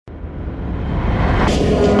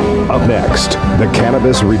Up next, the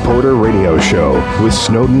Cannabis Reporter Radio Show with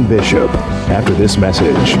Snowden Bishop. After this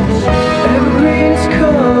message.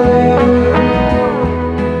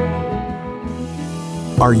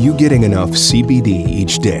 Are you getting enough CBD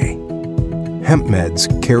each day? Hemp Meds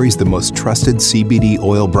carries the most trusted CBD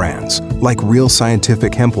oil brands like Real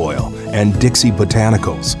Scientific Hemp Oil and Dixie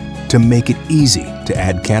Botanicals to make it easy to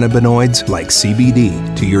add cannabinoids like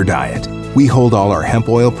CBD to your diet. We hold all our hemp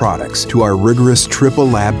oil products to our rigorous triple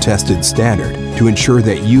lab tested standard to ensure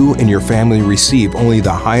that you and your family receive only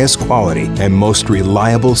the highest quality and most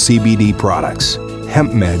reliable CBD products.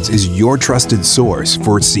 Hemp Meds is your trusted source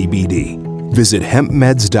for CBD. Visit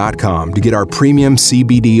hempmeds.com to get our premium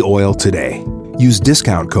CBD oil today. Use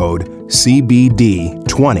discount code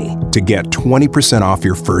CBD20 to get 20% off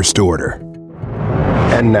your first order.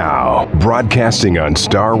 And now, broadcasting on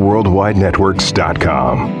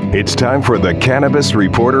StarWorldWideNetworks.com, it's time for the Cannabis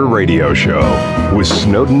Reporter Radio Show with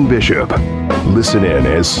Snowden Bishop. Listen in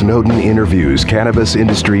as Snowden interviews cannabis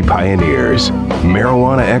industry pioneers,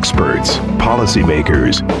 marijuana experts,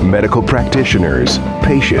 policymakers, medical practitioners,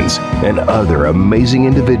 patients, and other amazing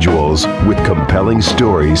individuals with compelling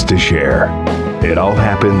stories to share. It all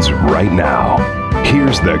happens right now.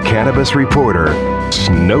 Here's the Cannabis Reporter,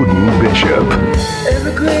 Snowden Bishop.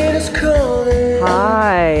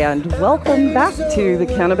 Hi, and welcome back to the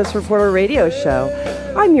Cannabis Reporter Radio Show.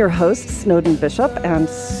 I'm your host, Snowden Bishop, and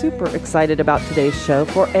super excited about today's show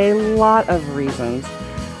for a lot of reasons.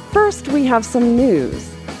 First, we have some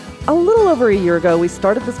news. A little over a year ago, we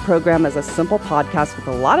started this program as a simple podcast with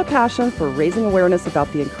a lot of passion for raising awareness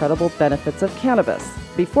about the incredible benefits of cannabis.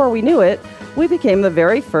 Before we knew it, we became the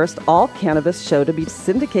very first all-cannabis show to be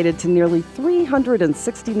syndicated to nearly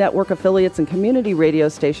 360 network affiliates and community radio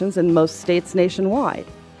stations in most states nationwide.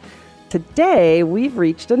 Today, we've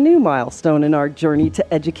reached a new milestone in our journey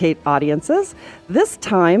to educate audiences, this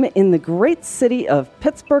time in the great city of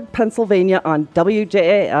Pittsburgh, Pennsylvania on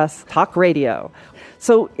WJAS Talk Radio.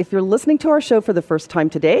 So if you're listening to our show for the first time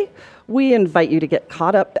today, we invite you to get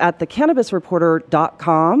caught up at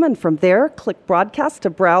thecannabisreporter.com, and from there, click broadcast to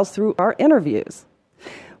browse through our interviews.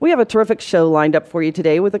 We have a terrific show lined up for you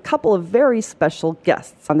today with a couple of very special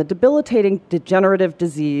guests on the debilitating degenerative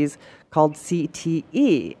disease called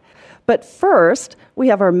CTE. But first, we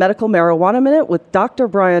have our Medical Marijuana Minute with Dr.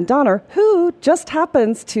 Brian Donner, who just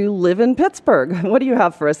happens to live in Pittsburgh. What do you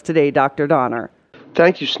have for us today, Dr. Donner?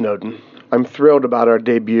 Thank you, Snowden. I'm thrilled about our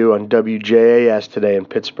debut on WJAS today in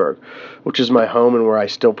Pittsburgh, which is my home and where I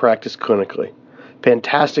still practice clinically.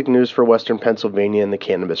 Fantastic news for Western Pennsylvania and the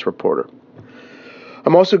Cannabis Reporter.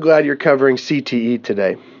 I'm also glad you're covering CTE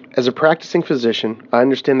today. As a practicing physician, I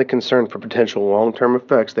understand the concern for potential long-term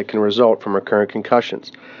effects that can result from recurrent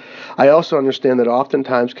concussions. I also understand that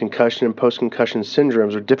oftentimes concussion and post-concussion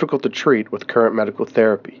syndromes are difficult to treat with current medical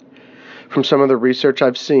therapy. From some of the research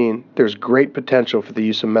I've seen, there's great potential for the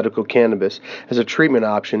use of medical cannabis as a treatment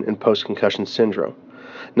option in post-concussion syndrome,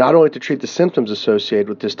 not only to treat the symptoms associated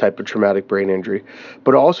with this type of traumatic brain injury,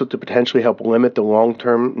 but also to potentially help limit the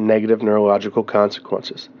long-term negative neurological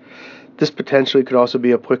consequences. This potentially could also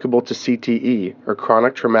be applicable to CTE, or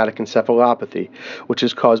chronic traumatic encephalopathy, which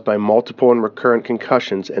is caused by multiple and recurrent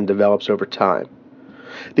concussions and develops over time.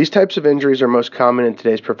 These types of injuries are most common in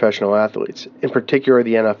today's professional athletes, in particular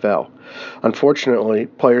the NFL. Unfortunately,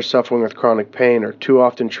 players suffering with chronic pain are too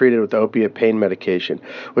often treated with opiate pain medication,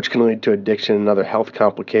 which can lead to addiction and other health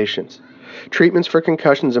complications. Treatments for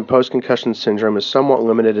concussions and post-concussion syndrome is somewhat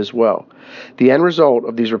limited as well. The end result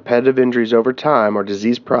of these repetitive injuries over time are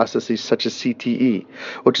disease processes such as CTE,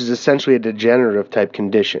 which is essentially a degenerative type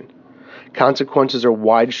condition. Consequences are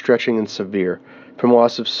wide-stretching and severe, from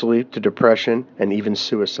loss of sleep to depression and even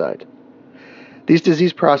suicide. These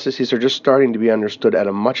disease processes are just starting to be understood at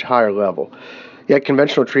a much higher level, yet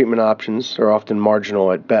conventional treatment options are often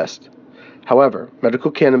marginal at best. However,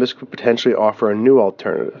 medical cannabis could potentially offer a new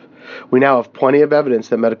alternative. We now have plenty of evidence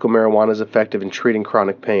that medical marijuana is effective in treating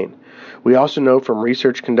chronic pain. We also know from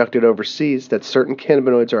research conducted overseas that certain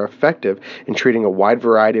cannabinoids are effective in treating a wide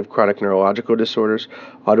variety of chronic neurological disorders,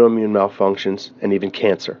 autoimmune malfunctions, and even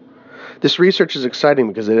cancer. This research is exciting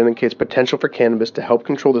because it indicates potential for cannabis to help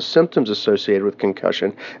control the symptoms associated with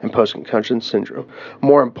concussion and post-concussion syndrome.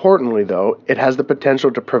 More importantly, though, it has the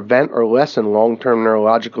potential to prevent or lessen long-term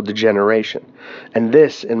neurological degeneration. And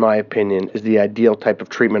this, in my opinion, is the ideal type of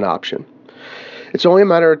treatment option. It's only a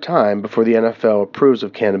matter of time before the NFL approves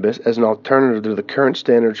of cannabis as an alternative to the current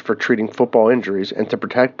standards for treating football injuries and to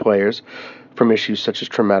protect players from issues such as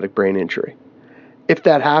traumatic brain injury. If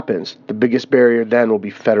that happens, the biggest barrier then will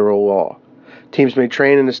be federal law. Teams may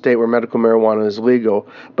train in a state where medical marijuana is legal,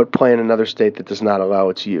 but play in another state that does not allow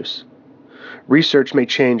its use. Research may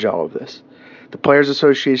change all of this. The Players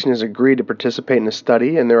Association has agreed to participate in the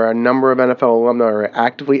study, and there are a number of NFL alumni who are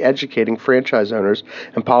actively educating franchise owners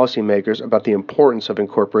and policymakers about the importance of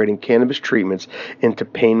incorporating cannabis treatments into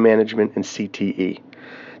pain management and CTE.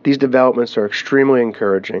 These developments are extremely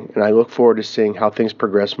encouraging, and I look forward to seeing how things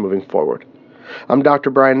progress moving forward. I'm Dr.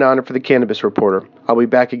 Brian Donner for the Cannabis Reporter. I'll be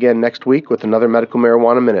back again next week with another Medical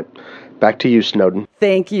Marijuana Minute. Back to you, Snowden.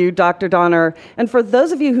 Thank you, Dr. Donner. And for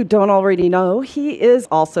those of you who don't already know, he is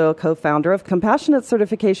also a co-founder of Compassionate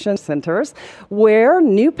Certification Centers, where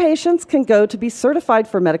new patients can go to be certified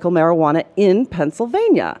for medical marijuana in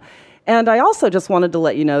Pennsylvania. And I also just wanted to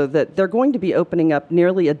let you know that they're going to be opening up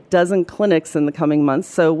nearly a dozen clinics in the coming months,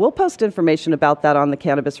 so we'll post information about that on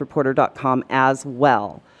thecannabisreporter.com as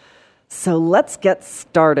well. So let's get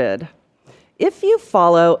started. If you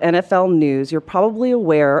follow NFL news, you're probably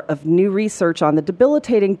aware of new research on the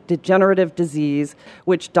debilitating degenerative disease,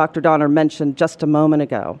 which Dr. Donner mentioned just a moment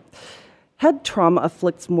ago. Head trauma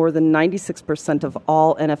afflicts more than 96% of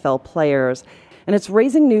all NFL players, and it's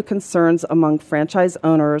raising new concerns among franchise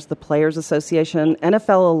owners, the Players Association,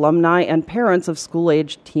 NFL alumni, and parents of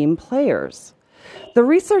school-age team players. The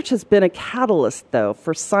research has been a catalyst, though,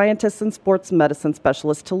 for scientists and sports medicine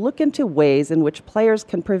specialists to look into ways in which players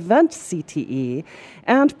can prevent CTE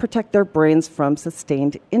and protect their brains from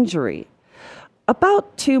sustained injury.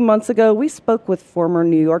 About 2 months ago, we spoke with former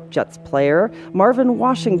New York Jets player Marvin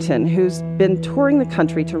Washington, who's been touring the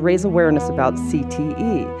country to raise awareness about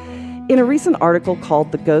CTE. In a recent article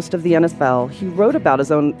called The Ghost of the NFL, he wrote about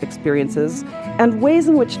his own experiences and ways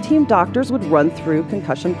in which team doctors would run through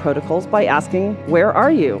concussion protocols by asking, "Where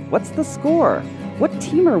are you? What's the score? What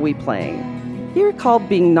team are we playing?" He recalled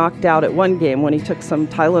being knocked out at one game when he took some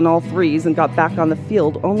Tylenol 3s and got back on the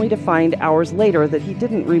field, only to find hours later that he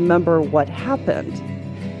didn't remember what happened.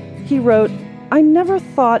 He wrote, "I never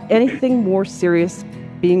thought anything more serious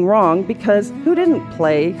being wrong because who didn't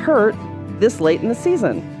play hurt this late in the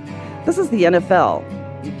season? This is the NFL.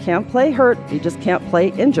 You can't play hurt, you just can't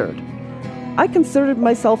play injured. I considered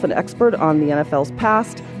myself an expert on the NFL's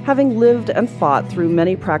past, having lived and fought through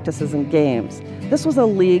many practices and games. This was a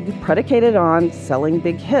league predicated on selling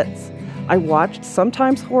big hits. I watched,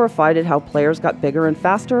 sometimes horrified at how players got bigger and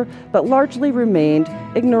faster, but largely remained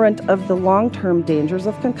ignorant of the long-term dangers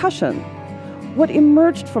of concussion. What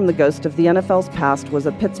emerged from the ghost of the NFL's past was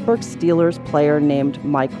a Pittsburgh Steelers player named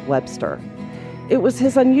Mike Webster. It was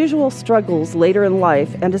his unusual struggles later in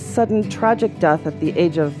life and his sudden tragic death at the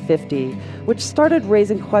age of 50, which started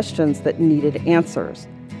raising questions that needed answers.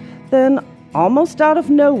 Then, almost out of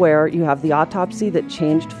nowhere, you have the autopsy that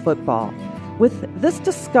changed football. With this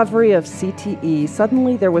discovery of CTE,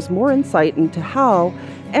 suddenly there was more insight into how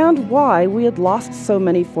and why we had lost so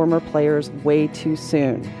many former players way too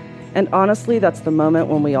soon. And honestly, that's the moment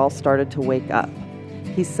when we all started to wake up."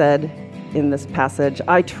 He said in this passage,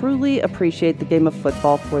 "I truly appreciate the game of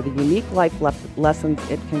football for the unique life lessons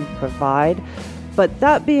it can provide. But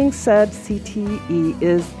that being said, CTE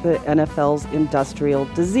is the NFL's industrial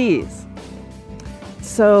disease."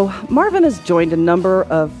 So Marvin has joined a number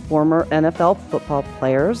of former NFL football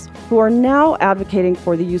players who are now advocating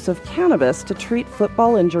for the use of cannabis to treat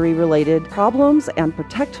football injury-related problems and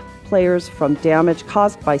protect players from damage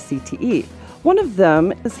caused by CTE. One of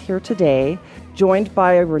them is here today, joined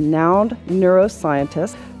by a renowned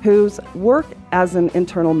neuroscientist whose work as an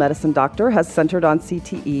internal medicine doctor has centered on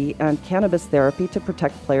CTE and cannabis therapy to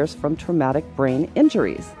protect players from traumatic brain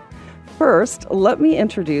injuries. First, let me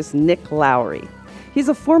introduce Nick Lowery. He's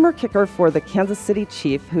a former kicker for the Kansas City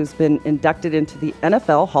Chiefs who's been inducted into the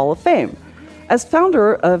NFL Hall of Fame. As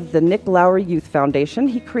founder of the Nick Lowery Youth Foundation,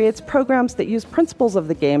 he creates programs that use principles of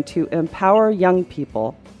the game to empower young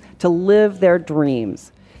people to live their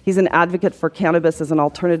dreams. He's an advocate for cannabis as an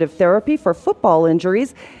alternative therapy for football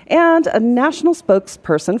injuries and a national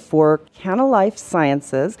spokesperson for CannaLife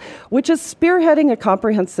Sciences, which is spearheading a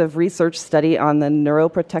comprehensive research study on the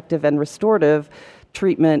neuroprotective and restorative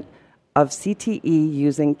treatment of CTE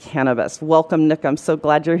using cannabis. Welcome, Nick. I'm so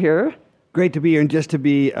glad you're here. Great to be here, and just to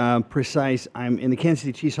be precise, I'm in the Kansas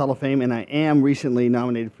City Chiefs Hall of Fame, and I am recently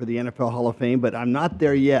nominated for the NFL Hall of Fame, but I'm not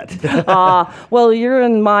there yet. Well, you're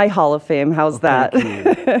in my Hall of Fame. How's that?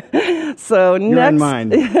 So you're next, in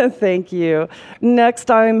mine. Thank you. Next,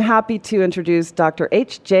 I'm happy to introduce Dr.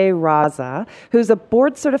 H.J. Raza, who's a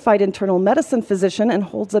board-certified internal medicine physician and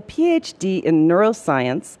holds a Ph.D. in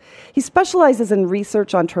neuroscience. He specializes in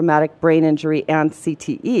research on traumatic brain injury and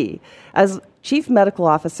CTE, as Chief Medical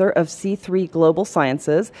Officer of C3 Global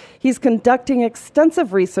Sciences. He's conducting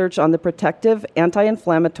extensive research on the protective,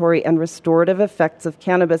 anti-inflammatory, and restorative effects of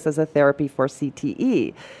cannabis as a therapy for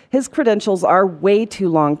CTE. His credentials are way too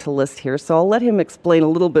long to list here, so I'll let him explain a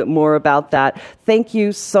little bit more about that. Thank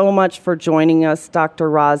you so much for joining us, Dr.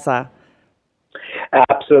 Raza.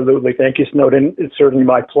 Absolutely. Thank you, Snowden. It's certainly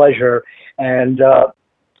my pleasure. And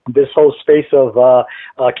this whole space of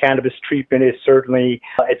cannabis treatment is certainly,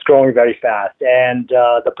 it's growing very fast. And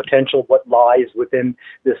the potential of what lies within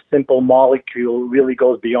this simple molecule really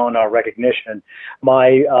goes beyond our recognition.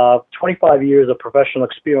 My 25 years of professional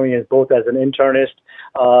experience, both as an internist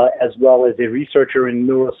as well as a researcher in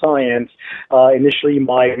neuroscience, initially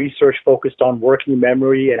my research focused on working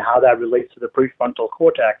memory and how that relates to the prefrontal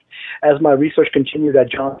cortex. As my research continued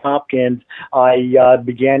at Johns Hopkins, I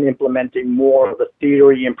began implementing more of the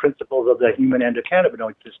theory and principles of the human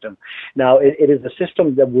endocannabinoid system. Now, it is a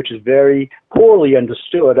system which is very poorly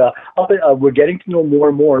understood. We're getting to know more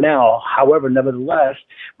and more now. However, nevertheless,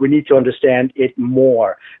 we need to understand it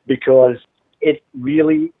more because it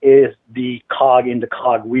really is the cog in the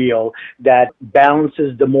cog wheel that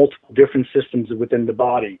balances the multiple different systems within the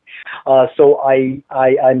body. So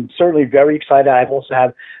I'm certainly very excited. I also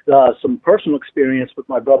have some personal experience with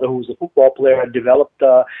my brother who was a football player and developed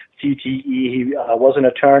CTE. He was an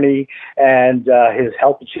attorney and his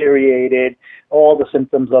health deteriorated. All the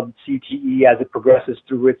symptoms of CTE as it progresses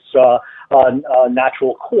through its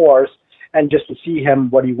natural course. And just to see him,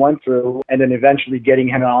 what he went through, and then eventually getting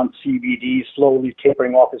him on CBD, slowly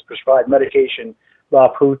tapering off his prescribed medication,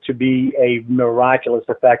 proved to be a miraculous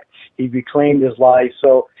effect. He reclaimed his life.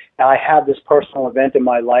 So I have this personal event in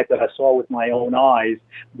my life that I saw with my own eyes,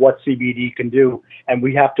 what CBD can do. And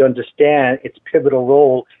we have to understand its pivotal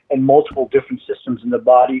role in multiple different systems in the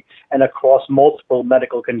body and across multiple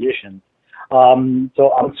medical conditions.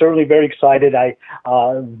 So I'm certainly very excited. I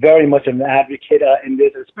very much am an advocate in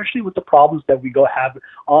this, especially with the problems that we have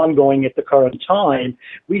ongoing at the current time.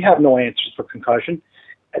 We have no answers for concussion,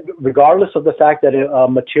 regardless of the fact that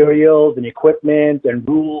materials and equipment and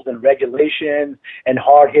rules and regulations and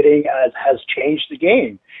hard hitting has changed the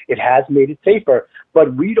game. It has made it safer,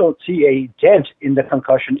 but we don't see a dent in the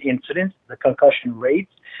concussion incidence, the concussion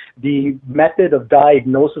rates. The method of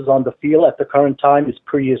diagnosis on the field at the current time is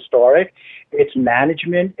prehistoric. Its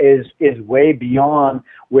management is way beyond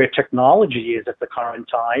where technology is at the current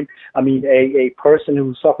time. I mean, a person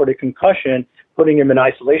who suffered a concussion, putting him in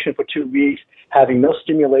isolation for 2 weeks, having no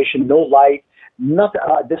stimulation, no light, nothing.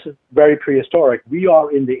 This is very prehistoric. We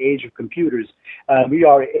are in the age of computers. We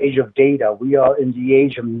are in the age of data. We are in the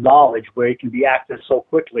age of knowledge where it can be accessed so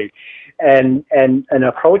quickly. And an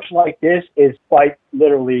approach like this is quite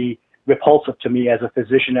literally repulsive to me as a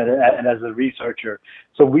physician and as a researcher.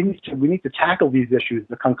 So we need to tackle these issues.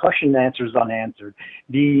 The concussion answer is unanswered.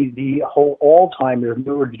 The whole Alzheimer's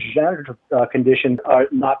neurodegenerative conditions are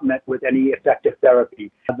not met with any effective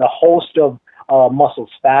therapy. The host of muscle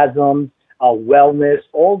spasms, wellness,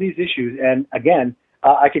 all these issues. And again,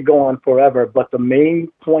 I could go on forever, but the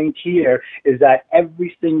main point here is that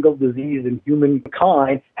every single disease in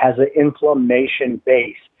humankind has an inflammation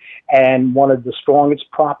base. And one of the strongest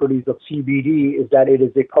properties of CBD is that it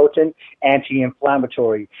is a potent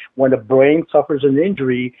anti-inflammatory. When the brain suffers an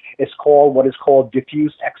injury, it's called what is called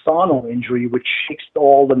diffuse axonal injury, which shakes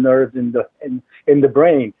all the nerves in the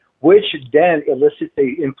brain, which then elicits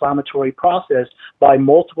the inflammatory process by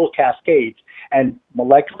multiple cascades. And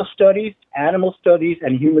molecular studies, animal studies,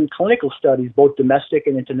 and human clinical studies, both domestic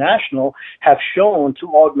and international, have shown to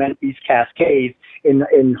augment these cascades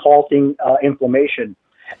in halting inflammation.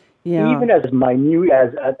 Yeah. Even as minute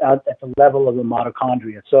as at the level of the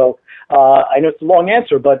mitochondria. So I know it's a long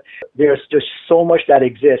answer, but there's just so much that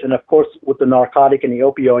exists. And of course, with the narcotic and the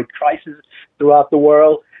opioid crisis throughout the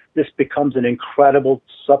world, this becomes an incredible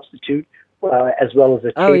substitute as well as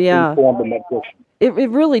a tasting form of medication.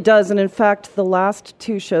 It really does. And in fact, the last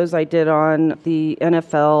 2 shows I did on the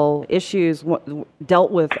NFL issues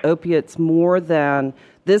dealt with opiates more than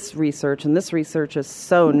this research, and this research is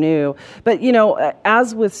so new. But, you know,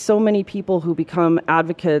 as with so many people who become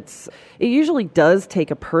advocates, it usually does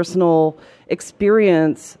take a personal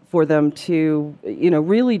experience for them to, you know,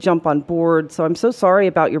 really jump on board. So I'm so sorry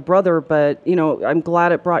about your brother, but, you know, I'm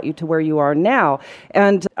glad it brought you to where you are now.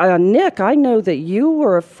 And Nick, I know that you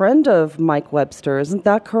were a friend of Mike Webster. Isn't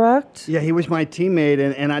that correct? Yeah, he was my teammate.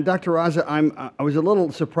 And Dr. Raza, I was a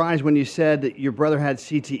little surprised when you said that your brother had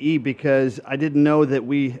CTE because I didn't know that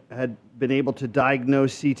we had been able to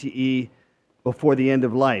diagnose CTE before the end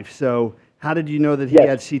of life. So how did you know that he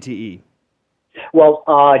had CTE? Well,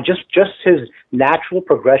 just his natural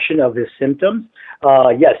progression of his symptoms.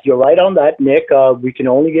 Yes, you're right on that, Nick. We can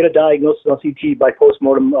only get a diagnosis on CTE by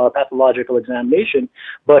postmortem pathological examination,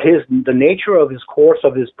 but the nature of his course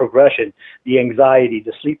of his progression, the anxiety,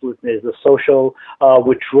 the sleeplessness, the social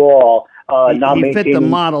withdrawal. He fit the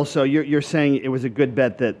model, so you're saying it was a good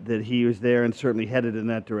bet that he was there and certainly headed in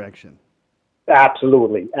that direction.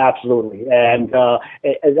 Absolutely. And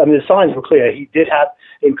the signs were clear. He did have,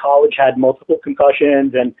 in college, had multiple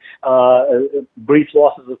concussions and brief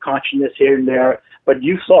losses of consciousness here and there. But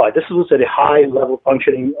you saw it. This was at a high-level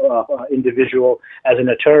functioning individual as an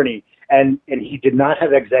attorney, and he did not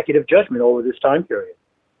have executive judgment over this time period.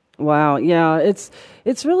 Wow, yeah, it's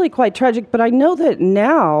really quite tragic, but I know that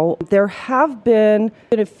now there have been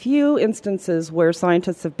a few instances where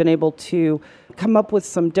scientists have been able to come up with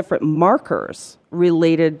some different markers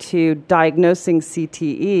related to diagnosing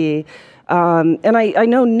CTE. And I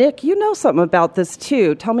know, Nick, you know something about this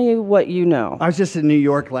too. Tell me what you know. I was just in New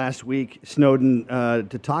York last week, Snowden,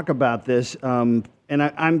 to talk about this. And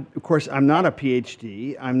I'm not a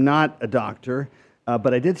PhD. I'm not a doctor.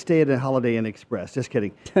 But I did stay at a Holiday Inn Express. Just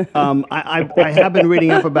kidding. I have been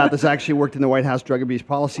reading up about this. I actually worked in the White House Drug Abuse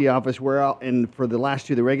Policy Office for the last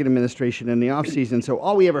year, the Reagan administration in the off-season. So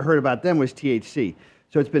all we ever heard about them was THC.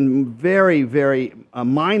 So it's been very, very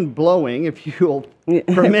mind-blowing, if you'll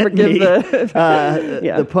permit me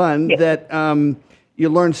the pun, that you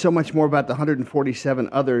learn so much more about the 147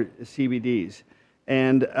 other CBDs.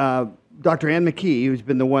 And Dr. Ann McKee, who's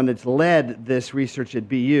been the one that's led this research at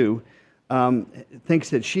BU, thinks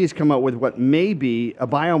that she has come up with what may be a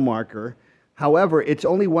biomarker. However, it's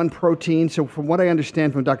only one protein. So from what I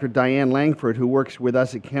understand from Dr. Diane Langford, who works with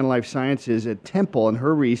us at Canna Life Sciences at Temple and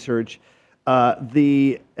her research,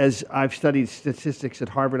 as I've studied statistics at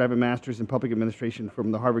Harvard, I have a master's in public administration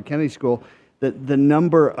from the Harvard Kennedy School, the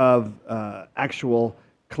number of actual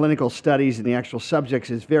clinical studies and the actual subjects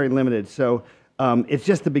is very limited. So it's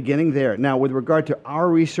just the beginning there. Now, with regard to our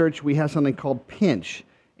research, we have something called PINCH.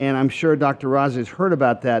 And I'm sure Dr. Raza has heard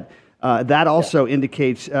about that. That also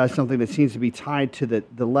indicates something that seems to be tied to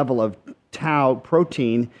the level of tau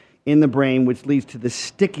protein in the brain, which leads to the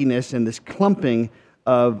stickiness and this clumping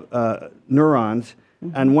of neurons.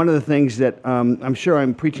 Mm-hmm. And one of the things that I'm sure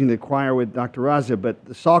I'm preaching to the choir with Dr. Raza, but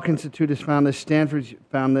the Salk Institute has found this, Stanford's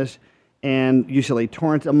found this, and UCLA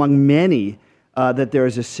Torrance, among many, that there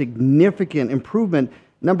is a significant improvement.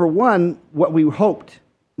 Number one, what we hoped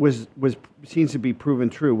seems to be proven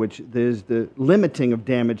true, which is the limiting of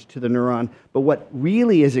damage to the neuron. But what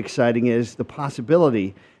really is exciting is the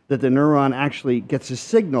possibility that the neuron actually gets a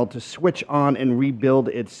signal to switch on and rebuild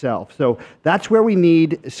itself. So that's where we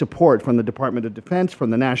need support from the Department of Defense, from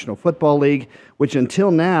the National Football League, which until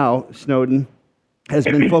now, Snowden, has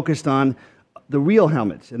been focused on the real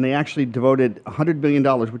helmets. And they actually devoted $100 million,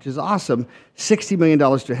 which is awesome, $60 million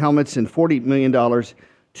to helmets and $40 million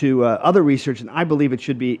to other research, and I believe it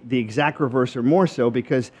should be the exact reverse or more so,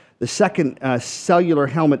 because the second cellular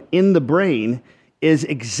helmet in the brain is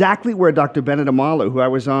exactly where Dr. Bennet Amalu, who I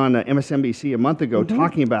was on MSNBC a month ago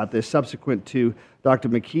talking about this, subsequent to Dr.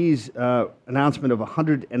 McKee's announcement of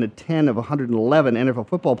 110 of 111 NFL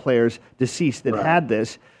football players deceased that had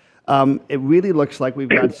this. It really looks like we've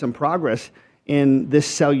got some progress in this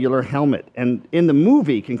cellular helmet. And in the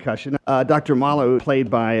movie Concussion, Dr. Amalu, played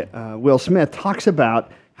by Will Smith, talks about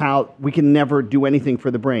how we can never do anything for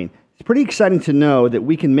the brain. It's pretty exciting to know that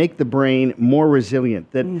we can make the brain more resilient,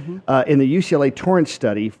 that in the UCLA Torrance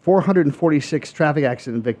study, 446 traffic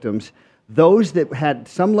accident victims, those that had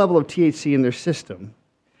some level of THC in their system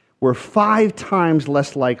were 5 times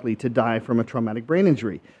less likely to die from a traumatic brain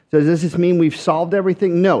injury. So does this mean we've solved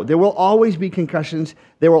everything? No. There will always be concussions.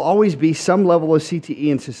 There will always be some level of CTE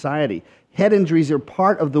in society. Head injuries are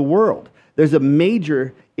part of the world. There's a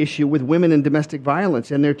major issue with women in domestic violence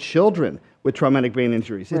and their children with traumatic brain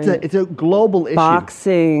injuries. Right. It's a global issue.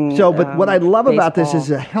 Boxing. So, but what I love baseball. about this is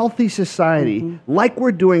a healthy society, like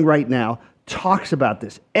we're doing right now, talks about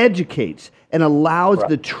this, educates, and allows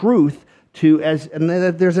the truth to, and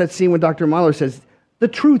there's that scene when Dr. Mahler says, the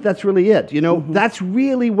truth, that's really it. You know, that's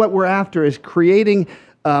really what we're after, is creating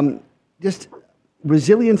just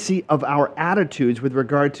resiliency of our attitudes with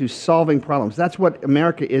regard to solving problems. That's what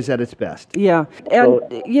America is at its best. Yeah. And,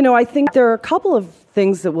 you know, I think there are a couple of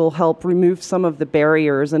things that will help remove some of the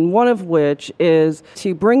barriers, and one of which is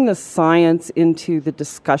to bring the science into the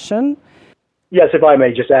discussion. Yes, if I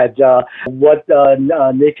may just add, what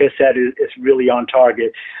Nick has said is really on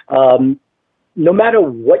target. No matter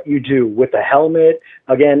what you do with the helmet,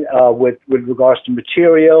 again, with regards to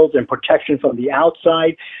materials and protection from the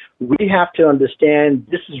outside, we have to understand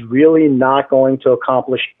this is really not going to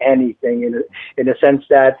accomplish anything in a sense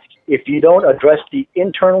that if you don't address the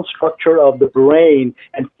internal structure of the brain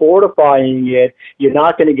and fortifying it, you're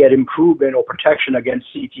not going to get improvement or protection against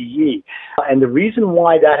CTE. And the reason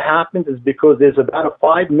why that happens is because there's about a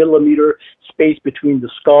 5 millimeter space between the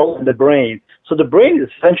skull and the brain. So the brain is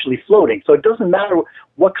essentially floating. So it doesn't matter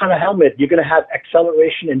what kind of helmet, you're going to have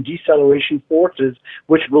acceleration and deceleration forces,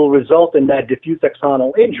 which will result in that diffuse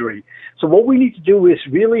axonal injury. So what we need to do is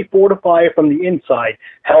really fortify it from the inside: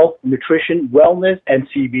 health, nutrition, wellness, and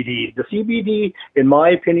CBD. The CBD, in my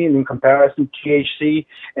opinion, in comparison to THC,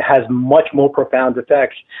 it has much more profound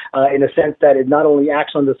effects in a sense that it not only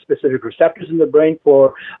acts on the specific receptors in the brain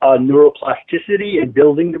for neuroplasticity and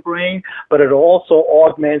building the brain, but it also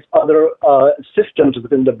augments other systems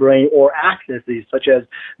within the brain or axes, such as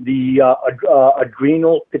the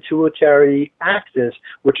adrenal pituitary axis,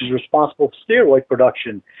 which is responsible for steroid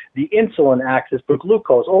production, the insulin axis for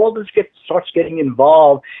glucose. All this starts getting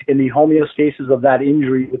involved in the homeostasis of that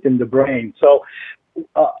injury within the brain. So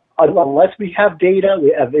unless we have data,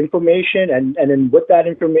 we have information, and then with that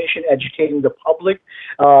information, educating the public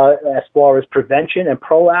as far as prevention and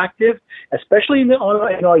proactive, especially in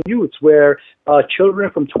our youths, where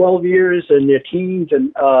children from 12 years and their teens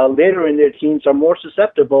and later in their teens are more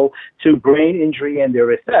susceptible to brain injury and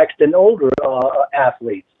their effects than older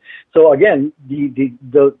athletes. So again,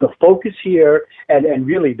 the focus here and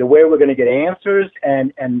really the way we're going to get answers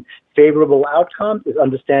and favorable outcomes is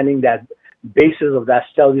understanding that basis of that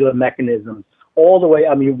cellular mechanism all the way.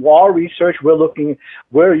 I mean, our research,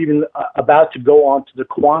 we're even about to go on to the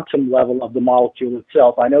quantum level of the molecule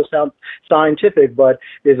itself. I know it sounds scientific, but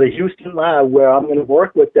there's a Houston lab where I'm going to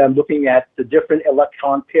work with them looking at the different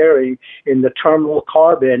electron pairing in the terminal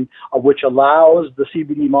carbon, which allows the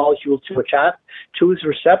CBD molecule to attach to its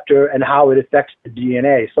receptor and how it affects the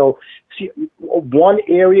DNA. So one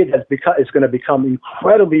area is going to become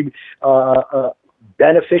incredibly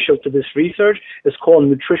beneficial to this research is called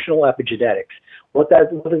nutritional epigenetics. What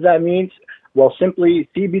does that mean? Well, simply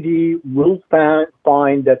CBD will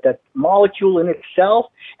find that molecule in itself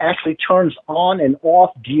actually turns on and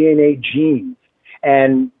off DNA genes.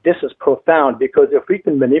 And this is profound because if we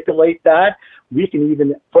can manipulate that, we can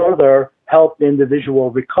even further help the individual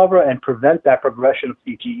recover and prevent that progression of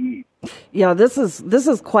CTE. Yeah, this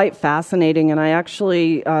is quite fascinating, and I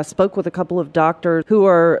actually spoke with a couple of doctors who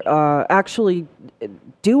are actually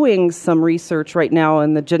doing some research right now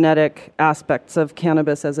in the genetic aspects of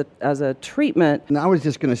cannabis as a treatment. And I was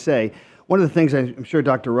just going to say, one of the things I'm sure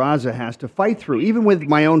Dr. Raza has to fight through, even with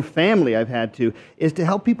my own family I've had to, is to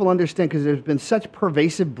help people understand, because there's been such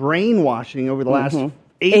pervasive brainwashing over the last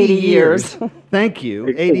 80 years. Thank you.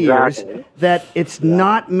 80 years. That it's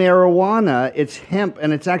not marijuana, it's hemp,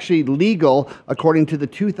 and it's actually legal according to the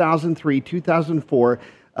 2003-2004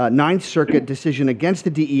 Ninth Circuit decision against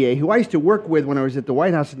the DEA, who I used to work with when I was at the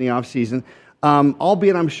White House in the off-season,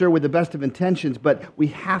 albeit I'm sure with the best of intentions, but we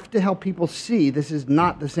have to help people see this is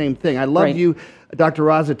not the same thing. I love you, Dr.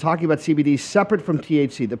 Raza, talking about CBD separate from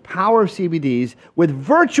THC, the power of CBDs with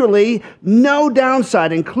virtually no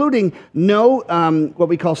downside, including no what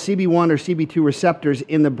we call CB1 or CB2 receptors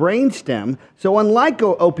in the brainstem. So unlike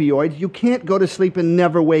opioids, you can't go to sleep and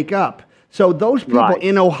never wake up. So those people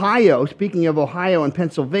in Ohio, speaking of Ohio and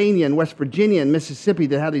Pennsylvania and West Virginia and Mississippi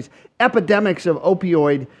that have these epidemics of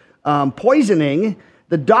opioid poisoning,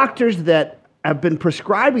 the doctors that have been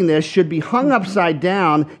prescribing this should be hung upside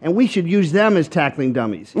down, and we should use them as tackling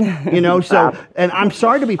dummies. You know, so, and I'm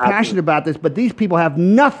sorry to be passionate about this, but these people have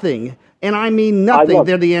nothing, and I mean nothing.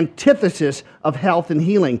 They're the antithesis of health and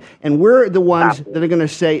healing, and we're the ones that are going to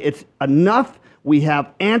say it's enough. We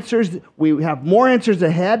have answers. We have more answers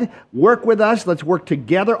ahead. Work with us. Let's work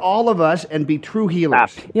together, all of us, and be true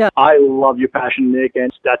healers. Yeah, I love your passion, Nick,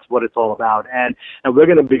 and that's what it's all about. And we're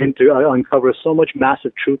going to begin to uncover so much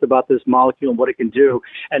massive truth about this molecule and what it can do.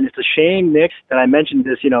 And it's a shame, Nick, that I mentioned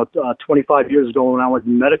this, 25 years ago when I was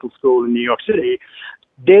in medical school in New York City.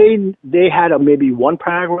 They had maybe one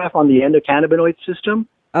paragraph on the endocannabinoid system.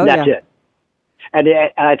 That's it. And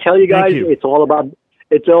I tell you guys, it's all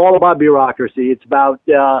about bureaucracy. It's about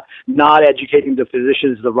not educating the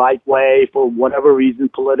physicians the right way for whatever reason,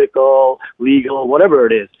 political, legal, whatever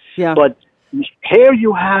it is. Yeah. But here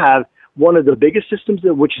you have one of the biggest systems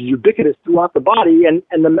which is ubiquitous throughout the body, and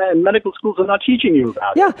the medical schools are not teaching you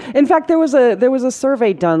about it. Yeah, in fact, there was a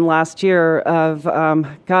survey done last year of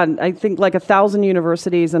I think like 1,000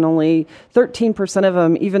 universities, and only 13% of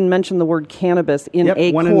them even mentioned the word cannabis in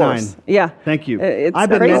a one course. in 9. Yeah, thank you. It's I've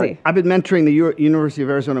crazy. I've been mentoring the University of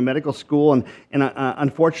Arizona Medical School, and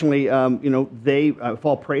unfortunately, they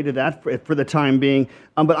fall prey to that for the time being.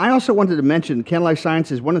 But I also wanted to mention, Can Life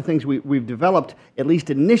Sciences, one of the things we've developed, at least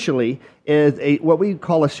initially, is what we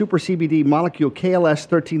call a super CBD molecule, KLS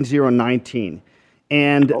 13019.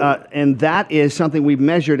 And that is something we've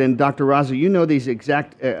measured. And Dr. Raza, you know these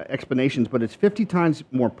exact explanations, but it's 50 times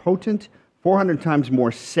more potent, 400 times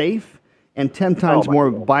more safe, and 10 times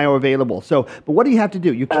more bioavailable. But what do you have to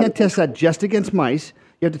do? You can't test that just against mice.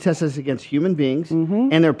 You have to test this against human beings,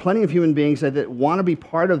 and there are plenty of human beings that want to be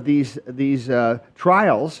part of these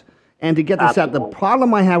trials and to get this out. The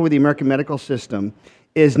problem I have with the American medical system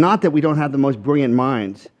is not that we don't have the most brilliant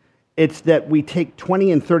minds. It's that we take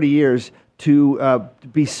 20 and 30 years to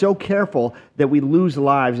be so careful that we lose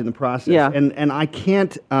lives in the process. Yeah. And I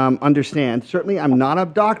can't understand, certainly I'm not a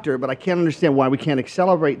doctor, but I can't understand why we can't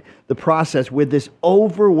accelerate the process with this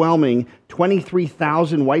overwhelming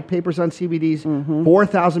 23,000 white papers on CBDs,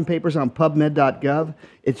 4,000 papers on PubMed.gov.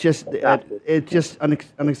 It's just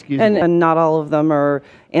unexcusable. And not all of them are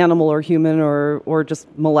animal or human or just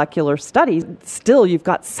molecular studies. Still, you've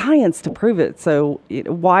got science to prove it. So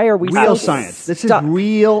why are we real so science? This stuck? is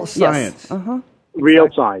real science. Yes. Uh-huh. Real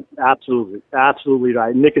science, absolutely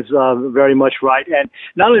right. Nick is very much right. And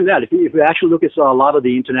not only that, if you actually look at a lot of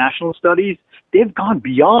the international studies, they've gone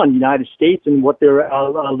beyond the United States and what they're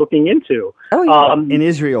looking into. Oh, yeah. In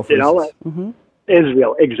Israel, for instance.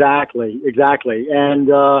 Israel, exactly. And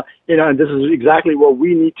and this is exactly what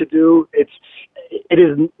we need to do. It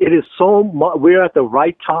is so much. We're at the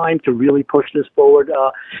right time to really push this forward,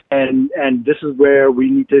 and this is where we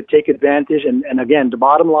need to take advantage. And again, the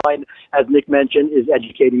bottom line, as Nick mentioned, is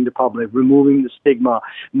educating the public, removing the stigma,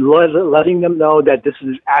 letting them know that this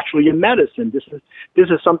is actually a medicine. This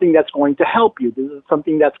is something that's going to help you. This is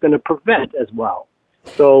something that's going to prevent as well.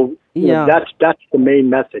 So that's the main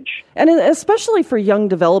message. And especially for young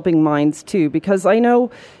developing minds too, because I know,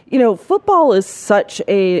 football is such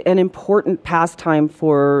an important pastime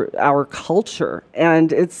for our culture,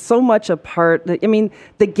 and it's so much a part that,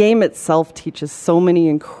 the game itself teaches so many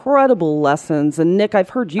incredible lessons. And Nick, I've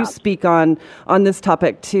heard you speak on this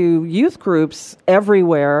topic to youth groups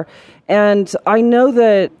everywhere. And I know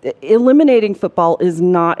that eliminating football is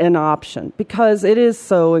not an option because it is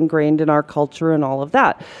so ingrained in our culture and all of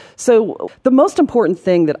that. So the most important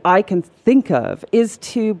thing that I can think of is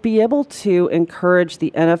to be able to encourage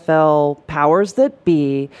the NFL powers that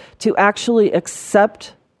be to actually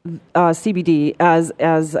accept CBD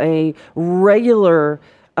as a regular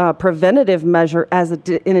preventative measure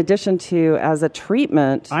in addition to as a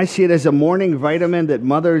treatment. I see it as a morning vitamin that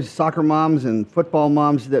mothers, soccer moms, and football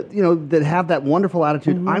moms that have that wonderful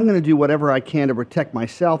attitude. I'm going to do whatever I can to protect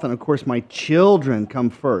myself, and of course my children come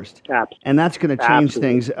first. Absolutely. And that's going to change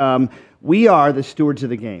things. We are the stewards of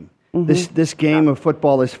the game. This game of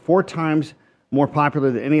football is 4 times more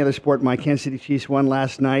popular than any other sport. My Kansas City Chiefs won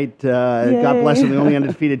last night. God bless them, the only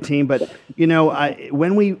undefeated team. But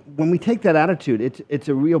when we take that attitude, it's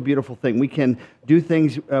a real beautiful thing. We can do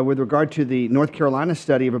things with regard to the North Carolina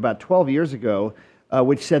study of about 12 years ago,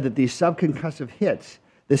 which said that these subconcussive hits,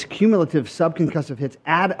 this cumulative subconcussive hits,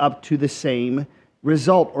 add up to the same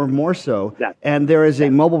result or more so. And there is a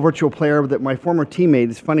mobile virtual player that my former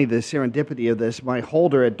teammate, it's funny the serendipity of this, my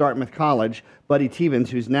holder at Dartmouth College, Buddy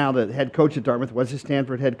Tevens, who's now the head coach at Dartmouth, was the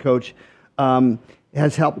Stanford head coach,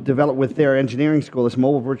 has helped develop with their engineering school this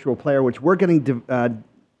mobile virtual player, which we're getting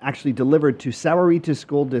actually delivered to Sahuarita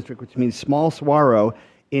School District, which means Small Saguaro,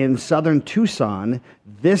 in southern Tucson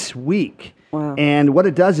this week. Wow. And what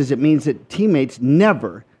it does is it means that teammates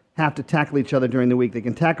never have to tackle each other during the week. They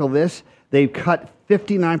can tackle this. They've cut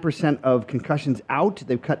 59% of concussions out.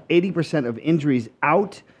 They've cut 80% of injuries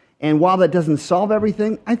out. And while that doesn't solve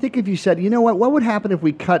everything, I think if you said, what would happen if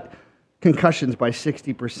we cut concussions by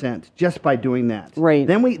 60% just by doing that? Right.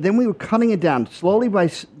 Then we were cutting it down slowly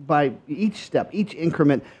by each step, each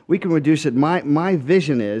increment. We can reduce it. My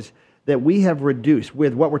vision is that we have reduced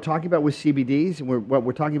with what we're talking about with CBDs and what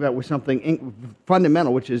we're talking about with something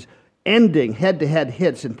fundamental, which is ending head-to-head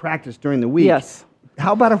hits in practice during the week. Yes.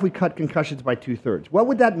 How about if we cut concussions by 2/3? What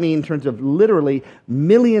would that mean in terms of literally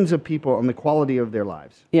millions of people and the quality of their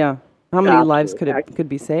lives? Yeah. How many lives could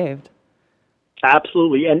be saved?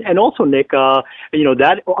 Absolutely. And also, Nick, that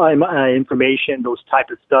information, those type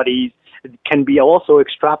of studies, can be also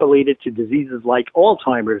extrapolated to diseases like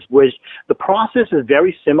Alzheimer's, which the process is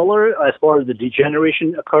very similar as far as the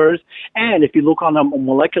degeneration occurs. And if you look on a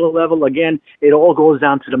molecular level, again, it all goes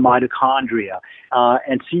down to the mitochondria.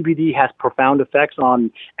 And CBD has profound effects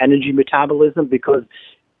on energy metabolism, because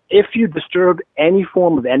if you disturb any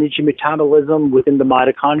form of energy metabolism within the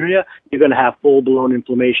mitochondria, you're going to have full-blown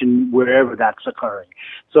inflammation wherever that's occurring.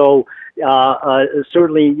 So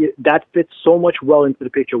certainly that fits so much well into the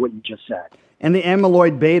picture what you just said. And the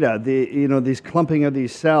amyloid beta, these clumping of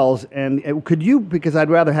these cells, and could you, because I'd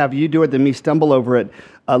rather have you do it than me stumble over it,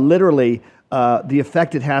 literally the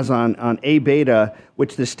effect it has on A beta,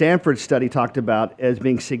 which the Stanford study talked about as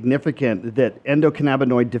being significant, that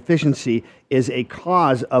endocannabinoid deficiency is a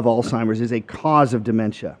cause of Alzheimer's, is a cause of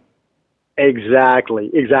dementia. Exactly.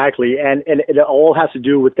 And it all has to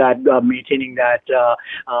do with that maintaining that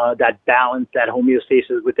balance, that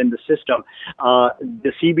homeostasis within the system.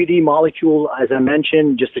 The CBD molecule, as I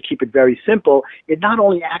mentioned, just to keep it very simple, it not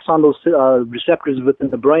only acts on those receptors within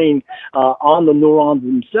the brain, on the neurons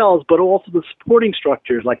themselves, but also the supporting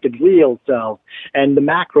structures like the glial cells and the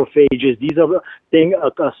macrophages. These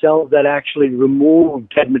are cells that actually remove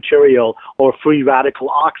dead material or free radical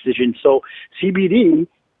oxygen. So CBD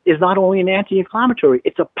is not only an anti-inflammatory,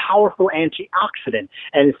 it's a powerful antioxidant.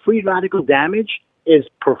 And free radical damage is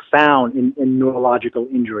profound in neurological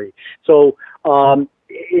injury. So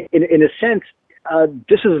in a sense,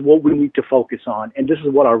 this is what we need to focus on, and this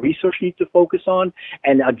is what our research needs to focus on.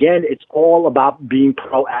 And again, it's all about being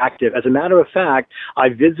proactive. As a matter of fact, I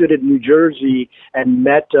visited New Jersey and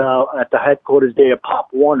met at the headquarters there of Pop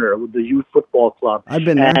Warner with the youth football club. I've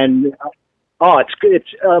been there. And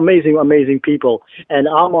it's amazing people. And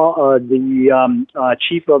I'm the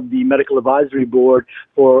chief of the medical advisory board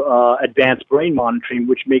for advanced brain monitoring,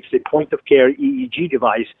 which makes a point-of-care EEG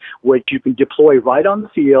device, which you can deploy right on the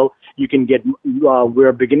field. You can get,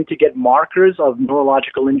 we're beginning to get markers of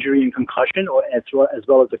neurological injury and concussion, or as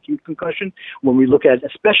well as acute concussion, when we look at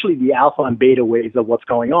especially the alpha and beta waves of what's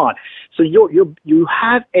going on. So you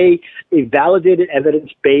have a validated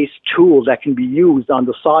evidence-based tool that can be used on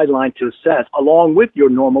the sideline to assess, along with your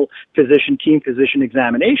normal team physician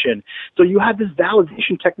examination. So you have this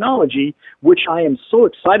validation technology, which I am so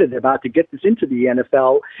excited about to get this into the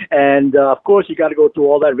NFL. And of course, you got to go through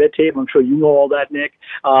all that red tape. I'm sure you know all that, Nick.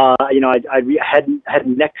 I had a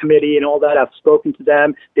NEC committee and all that. I've spoken to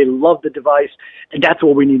them. They love the device, and that's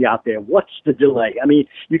what we need out there. What's the delay? I mean,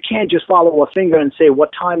 you can't just follow a finger and say,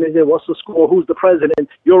 what time is it? What's the score? Who's the president?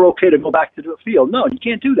 You're okay to go back to the field. No, you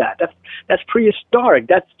can't do that. That's prehistoric.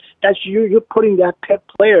 That's you're putting that pet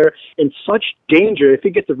player in such danger. If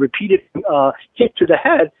he gets a repeated hit to the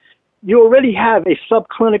head, you already have a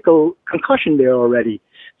subclinical concussion there already.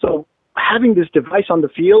 So having this device on the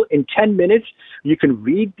field, in 10 minutes, you can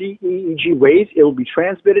read the EEG waves. It will be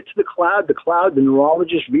transmitted to the cloud. The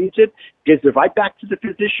neurologist reads it, gives it right back to the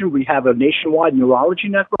physician. We have a nationwide neurology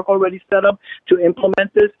network already set up to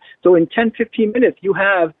implement this. So in 10, 15 minutes, you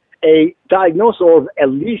have a diagnosis, or at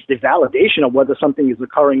least a validation of whether something is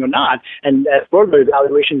occurring or not, and further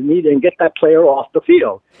evaluation is needed, and get that player off the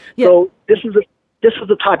field. Yeah. So this is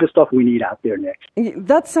the type of stuff we need out there, Nick.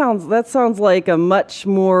 That sounds like a much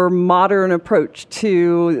more modern approach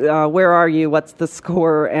to where are you, what's the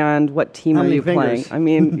score, and what team are you playing. I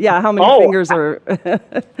mean, yeah, how many fingers are...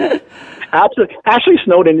 Absolutely. Actually,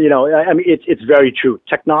 Snowden, it's very true.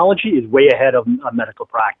 Technology is way ahead of medical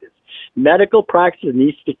practice. Medical practice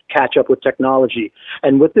needs to catch up with technology.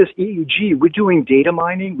 And with this EEG, we're doing data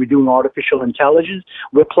mining, we're doing artificial intelligence,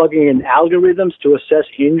 we're plugging in algorithms to assess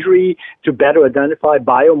injury, to better identify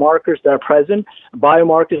biomarkers that are present.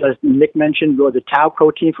 Biomarkers, as Nick mentioned, the tau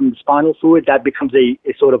protein from the spinal fluid, that becomes a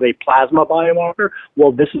sort of a plasma biomarker.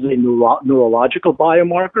 Well, this is a neurological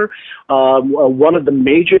biomarker. One of the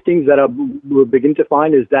major things that we'll begin to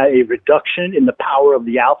find is that a reduction in the power of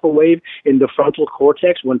the alpha wave in the frontal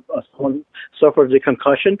cortex when someone suffers a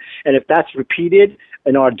concussion. And if that's repeated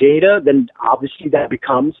in our data, then obviously that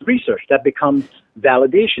becomes research. That becomes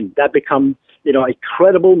validation. That becomes, a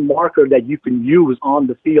credible marker that you can use on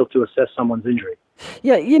the field to assess someone's injury.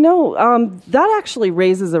 Yeah, that actually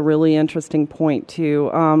raises a really interesting point, too.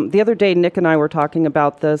 The other day, Nick and I were talking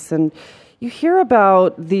about this, and you hear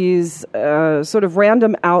about these sort of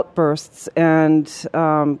random outbursts and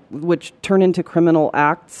which turn into criminal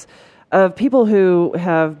acts of people who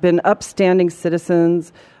have been upstanding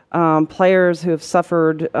citizens, players who have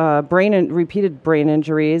suffered repeated brain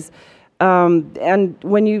injuries. And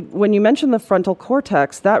when you mention the frontal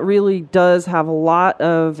cortex, that really does have a lot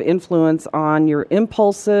of influence on your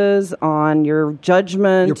impulses, on your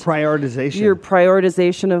judgment, your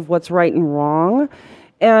prioritization of what's right and wrong.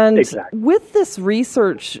 And Exactly. with this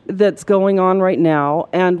research that's going on right now,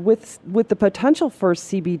 and with the potential for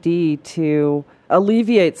CBD to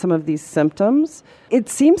alleviate some of these symptoms, it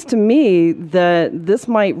seems to me that this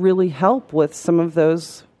might really help with some of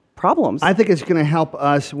those problems. I think it's going to help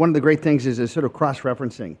us. One of the great things is sort of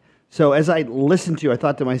cross-referencing. So as I listened to you, I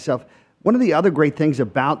thought to myself, one of the other great things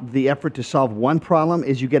about the effort to solve one problem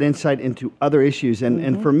is you get insight into other issues.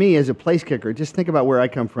 And for me, as a place kicker, just think about where I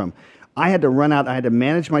come from. I had to run out. I had to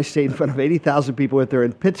manage my state in front of 80,000 people. If they're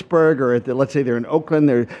in Pittsburgh or let's say they're in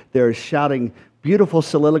Oakland, they're shouting beautiful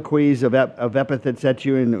soliloquies of epithets at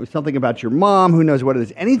you and something about your mom, who knows what it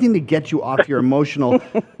is. Anything to get you off your emotional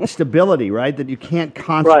stability, right? That you can't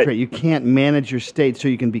concentrate, Right. you can't manage your state so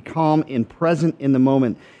you can be calm and present in the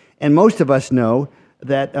moment. And most of us know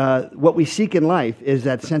that what we seek in life is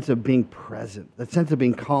that sense of being present, that sense of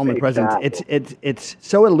being calm and present. It's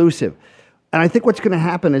so elusive. And I think what's going to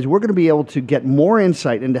happen is we're going to be able to get more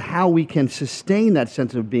insight into how we can sustain that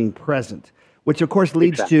sense of being present, which of course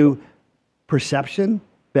leads to perception,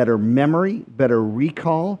 better memory, better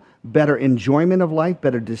recall, better enjoyment of life,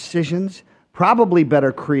 better decisions, probably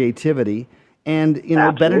better creativity, and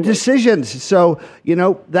better decisions. So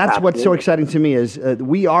that's what's so exciting to me is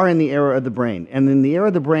we are in the era of the brain, and in the era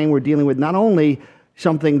of the brain, we're dealing with not only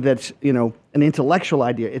something that's an intellectual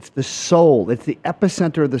idea. It's the soul. It's the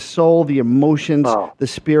epicenter of the soul, the emotions, the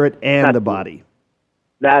spirit, and the body.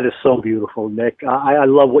 That is so beautiful, Nick. I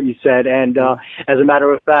love what you said. And as a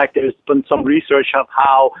matter of fact, there's been some research of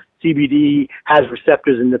how CBD has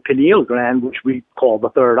receptors in the pineal gland, which we call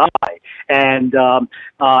the third eye. And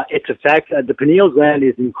its effect, the pineal gland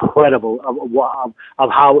is incredible of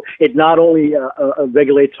how it not only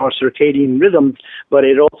regulates our circadian rhythms, but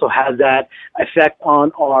it also has that effect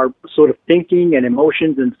on our sort of thinking and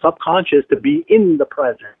emotions and subconscious to be in the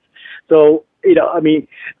present. So,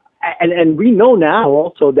 and we know now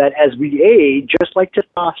also that as we age, just like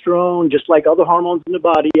testosterone, just like other hormones in the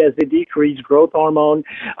body, as they decrease, growth hormone,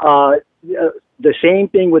 the same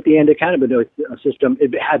thing with the endocannabinoid system,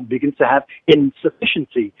 it begins to have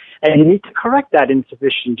insufficiency. And you need to correct that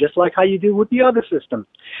insufficiency, just like how you do with the other systems.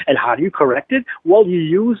 And how do you correct it? Well, you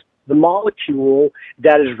use the molecule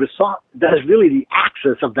that is really the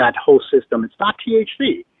axis of that whole system. It's not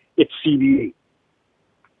THC, it's CBD.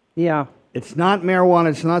 Yeah. It's not marijuana.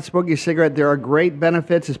 It's not smoking a cigarette. There are great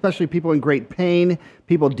benefits, especially people in great pain,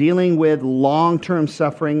 people dealing with long-term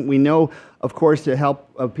suffering. We know, of course, to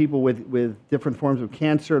help people with different forms of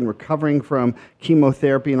cancer and recovering from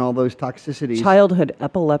chemotherapy and all those toxicities. Childhood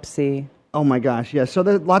epilepsy. Oh, my gosh, yes. So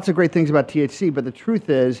there's lots of great things about THC, but the truth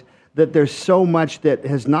is that there's so much that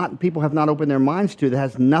people have not opened their minds to that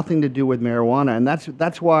has nothing to do with marijuana. And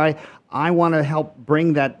that's why I want to help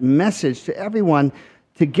bring that message to everyone,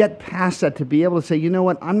 to get past that, to be able to say, you know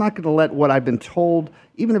what, I'm not going to let what I've been told,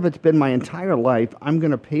 even if it's been my entire life, I'm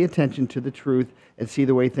going to pay attention to the truth and see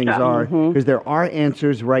the way things are, because there are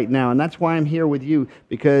answers right now. And that's why I'm here with you,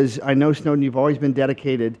 because I know, Snowden, you've always been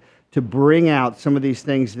dedicated to bring out some of these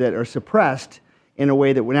things that are suppressed in a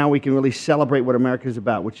way that now we can really celebrate what America is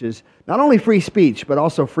about, which is not only free speech, but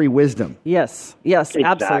also free wisdom. Yes, Exactly.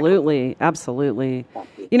 absolutely. And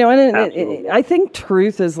I think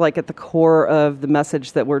truth is like at the core of the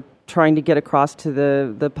message that we're trying to get across to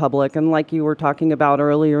the public. And like you were talking about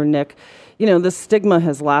earlier, Nick, the stigma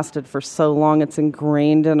has lasted for so long, it's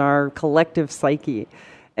ingrained in our collective psyche.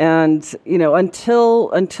 And,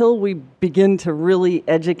 until we begin to really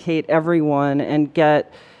educate everyone and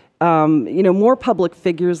get more public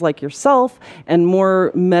figures like yourself and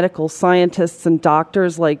more medical scientists and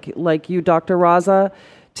doctors like you, Dr. Raza,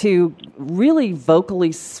 to really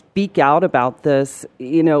vocally speak out about this,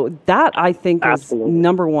 that I think Absolutely. is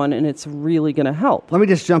number one, and it's really going to help. Let me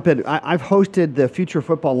just jump in. I've hosted the Future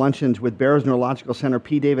Football Luncheons with Barrows Neurological Center,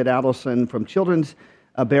 P. David Adelson from Children's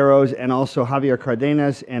Barrows, and also Javier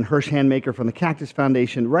Cardenas and Hirsch Handmaker from the Cactus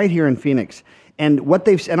Foundation right here in Phoenix. And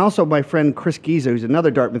also my friend Chris Giza, who's another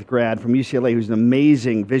Dartmouth grad from UCLA, who's an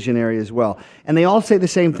amazing visionary as well. And they all say the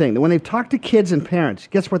same thing, that when they've talked to kids and parents,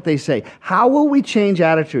 guess what they say? How will we change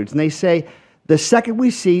attitudes? And they say, the second we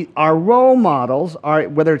see our role models,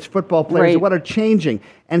 whether it's football players or what, are changing.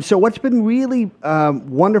 And so what's been really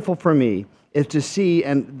wonderful for me is to see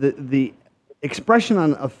the expression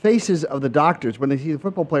on faces of the doctors when they see the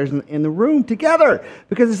football players in the room together,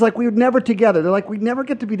 because it's like we were never together. They're like, we never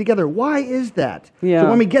get to be together. Why is that? Yeah. So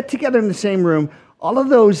when we get together in the same room, all of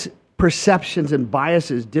those perceptions and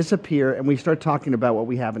biases disappear, and we start talking about what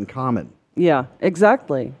we have in common. Yeah,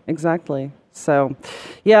 exactly. So,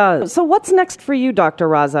 yeah. So what's next for you, Dr.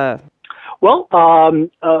 Raza? Well,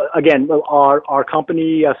 again, our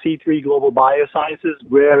company, C3 Global Biosciences,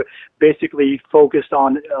 we're basically focused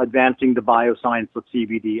on advancing the bioscience of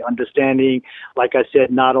CBD, understanding, like I said,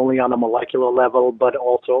 not only on a molecular level, but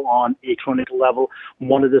also on a clinical level.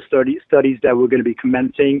 One of the studies that we're going to be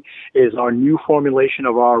commencing is our new formulation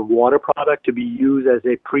of our water product to be used as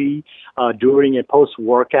a during, and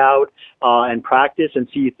post-workout and practice, and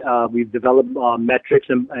see we've developed metrics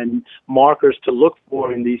and markers to look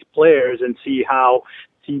for in these players and see how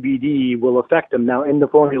CBD will affect them. Now, in the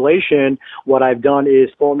formulation, what I've done is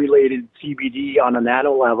formulated CBD on a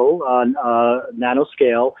nano level, on nano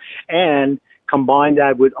scale, and combine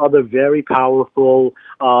that with other very powerful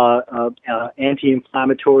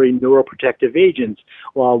anti-inflammatory neuroprotective agents.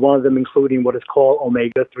 Well, one of them including what is called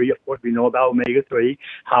omega-3. Of course, we know about omega-3,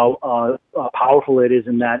 how powerful it is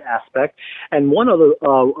in that aspect. And one other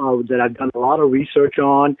that I've done a lot of research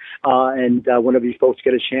on, and whenever you folks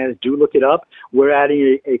get a chance, do look it up. We're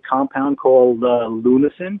adding a compound called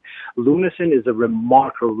Lunasin. Lunasin is a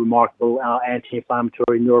remarkable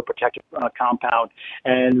anti-inflammatory neuroprotective compound.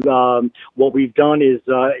 And what we've done is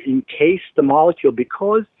encase the molecule,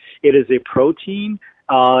 because it is a protein,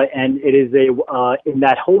 and it is in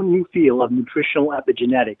that whole new field of nutritional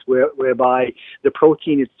epigenetics, whereby the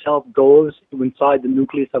protein itself goes inside the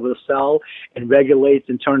nucleus of a cell and regulates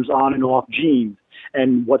and turns on and off genes.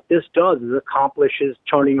 And what this does is accomplishes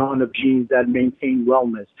turning on of genes that maintain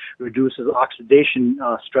wellness, reduces oxidation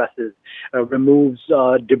stresses, removes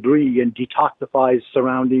debris, and detoxifies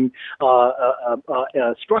surrounding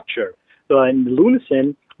structure. So in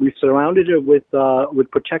Lunasin, we've surrounded it with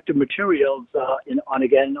protective materials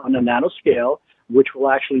on a nano scale, which will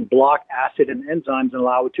actually block acid and enzymes and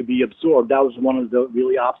allow it to be absorbed. That was one of the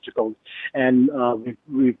really obstacles. And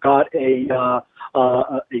we've got a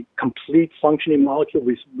complete functioning molecule.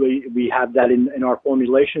 We have that in our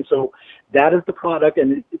formulation. So that is the product,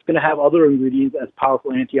 and it's going to have other ingredients as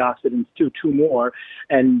powerful antioxidants too, two more.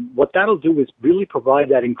 And what that'll do is really provide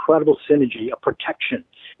that incredible synergy of protection.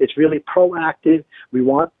 It's really proactive. We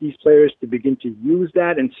want these players to begin to use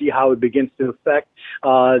that and see how it begins to affect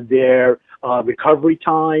their recovery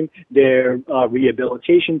time, their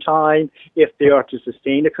rehabilitation time, if they are to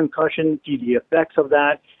sustain a concussion, see the effects of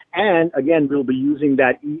that. And again, we'll be using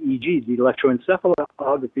that EEG, the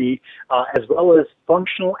electroencephalography, as well as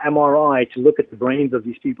functional MRI to look at the brains of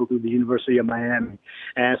these people through the University of Miami.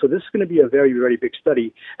 And so this is going to be a very, very big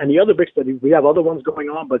study. And the other big study, we have other ones going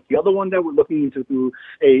on, but the other one that we're looking into through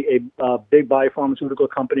a big biopharmaceutical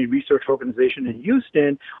company research organization in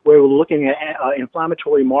Houston, where we're looking at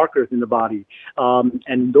inflammatory markers in the body.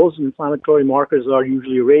 And those inflammatory markers are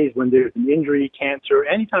usually raised when there's an injury, cancer,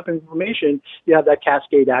 any type of inflammation. You have that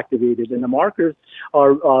cascade activated, and the markers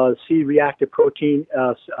are C-reactive protein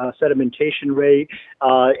sedimentation rate,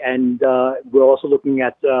 and we're also looking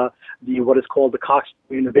at what is called the COX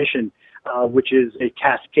inhibition, which is a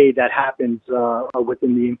cascade that happens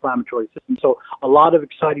within the inflammatory system. So a lot of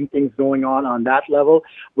exciting things going on that level.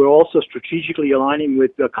 We're also strategically aligning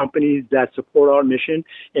with the companies that support our mission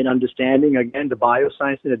in understanding, again, the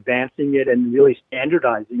bioscience and advancing it and really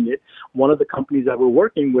standardizing it. One of the companies that we're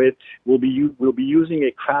working with will be using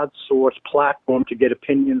a crowdsourced platform to get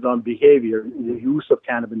opinions on behavior, the use of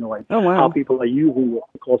cannabinoids, how people are using what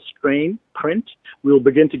we call strain print. We'll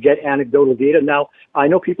begin to get anecdotal data. Now, I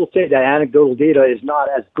know people say that anecdotal data is not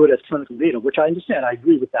as good as clinical data, which I understand. I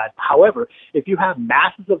agree with that. However, if you have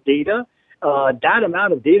masses of data, that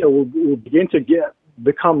amount of data will begin to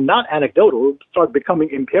become not anecdotal, it'll start becoming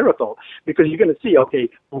empirical, because you're going to see, okay,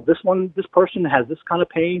 well, this person has this kind of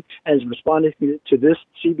pain and is responding to this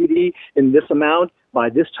CBD in this amount by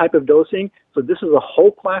this type of dosing. So this is a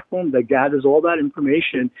whole platform that gathers all that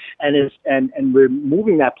information, and we're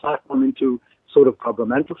moving that platform into sort of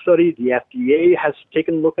governmental studies. The FDA has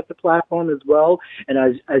taken a look at the platform as well. And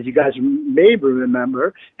as you guys may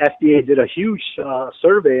remember, FDA did a huge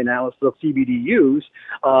survey analysis of CBD use,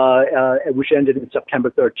 which ended in September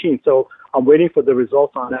 13th. So I'm waiting for the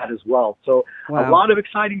results on that as well. So a lot of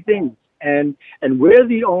exciting things. And we're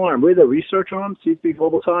the research arm, C3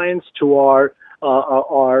 Global Science, to our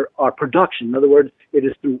production. In other words, it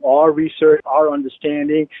is through our research, our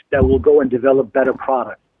understanding, that we'll go and develop better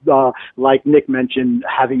products. Like Nick mentioned,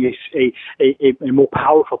 having a more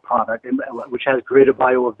powerful product which has greater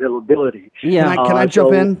bioavailability. Yeah. Can I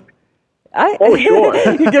jump in? Sure.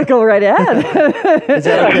 You can go right ahead. Is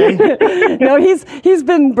that okay? No, he's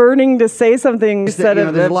been burning to say something. There's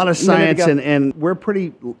a lot of science, and we're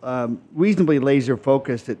pretty reasonably laser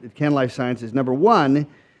focused at Can Life Sciences. Number one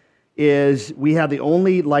is we have the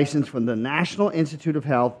only license from the National Institute of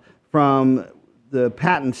Health from the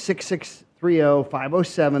patent 663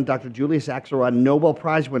 830-507, Dr. Julius Axelrod, Nobel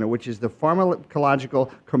Prize winner, which is the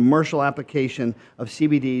pharmacological commercial application of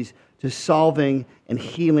CBDs to solving and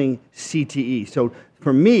healing CTE. So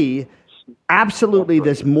for me, absolutely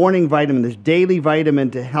this morning vitamin, this daily vitamin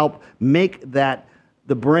to help make that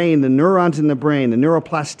the brain, the neurons in the brain, the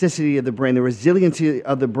neuroplasticity of the brain, the resiliency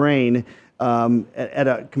of the brain at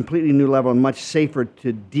a completely new level and much safer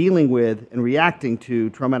to dealing with and reacting to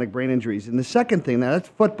traumatic brain injuries. And the second thing, now that's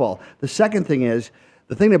football. The second thing is,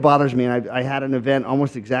 the thing that bothers me, and I had an event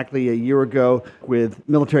almost exactly a year ago with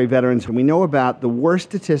military veterans, and we know about the worst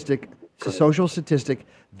statistic, social statistic,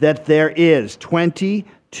 that there is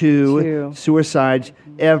 22 suicides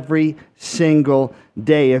every single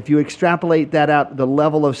day. If you extrapolate that out, the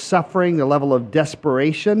level of suffering, the level of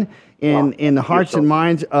desperation in the hearts and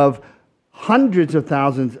minds of hundreds of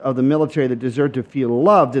thousands of the military that deserve to feel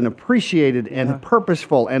loved and appreciated and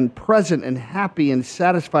purposeful and present and happy and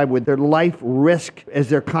satisfied with their life risk as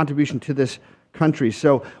their contribution to this country.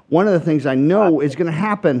 So one of the things I know is going to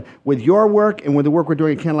happen with your work and with the work we're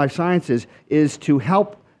doing at Can Life Sciences is to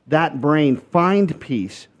help that brain find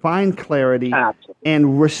peace, find clarity,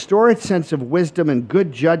 and restore its sense of wisdom and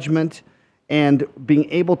good judgment and being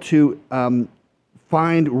able to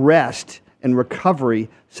find rest and recovery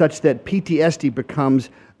such that PTSD becomes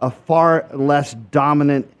a far less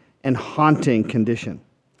dominant and haunting condition.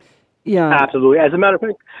 Yeah, absolutely. As a matter of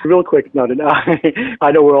fact, real quick,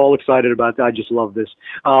 I know we're all excited about that. I just love this.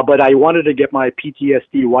 But I wanted to get my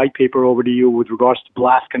PTSD white paper over to you with regards to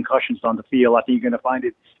blast concussions on the field. I think you're going to find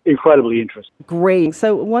it incredibly interesting. Great.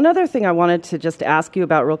 So one other thing I wanted to just ask you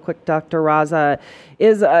about real quick, Dr. Raza,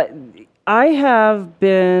 is I have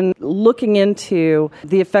been looking into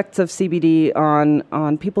the effects of CBD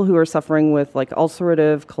on people who are suffering with like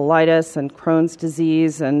ulcerative colitis and Crohn's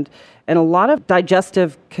disease and a lot of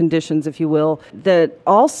digestive conditions, if you will, that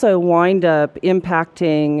also wind up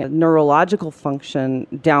impacting neurological function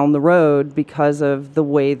down the road because of the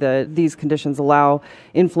way that these conditions allow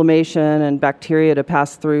inflammation and bacteria to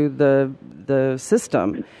pass through the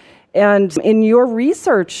system. And in your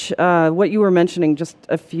research, what you were mentioning just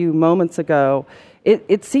a few moments ago,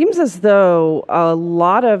 it seems as though a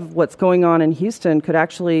lot of what's going on in Houston could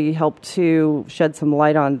actually help to shed some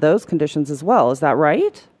light on those conditions as well. Is that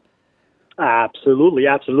right? Absolutely,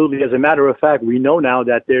 absolutely. As a matter of fact, we know now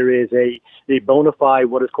that there is a bona fide,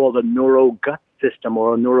 what is called a neurogut system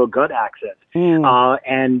or a neurogut axis.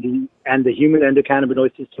 And the human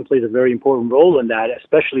endocannabinoid system plays a very important role in that,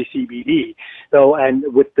 especially CBD. So, and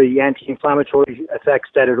with the anti-inflammatory effects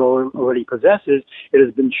that it already possesses, it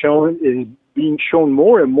has been shown, is being shown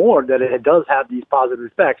more and more that it does have these positive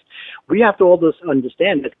effects. We have to all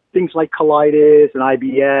understand that things like colitis and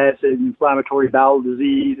IBS and inflammatory bowel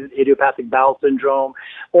disease, and idiopathic bowel syndrome,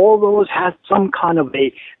 all those have some kind of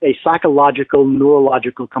a psychological,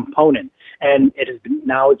 neurological component. And it's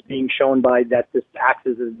being shown by that this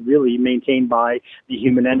axis is really maintained by the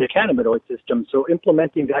human endocannabinoid system. So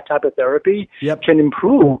implementing that type of therapy can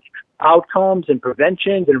improve outcomes and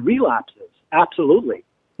preventions and relapses. Absolutely.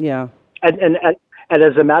 Yeah. And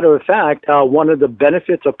as a matter of fact, one of the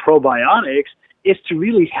benefits of probiotics is to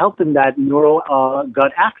really help in that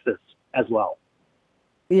gut axis as well.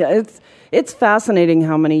 Yeah, it's fascinating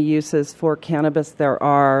how many uses for cannabis there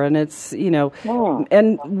are, and it's,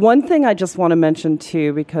 and one thing I just want to mention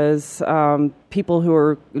too, because people who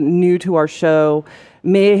are new to our show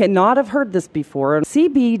may not have heard this before.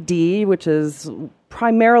 CBD, which is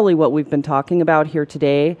primarily what we've been talking about here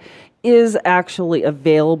today, is actually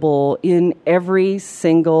available in every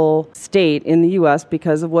single state in the U.S.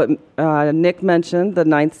 because of what Nick mentioned. The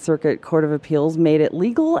Ninth Circuit Court of Appeals made it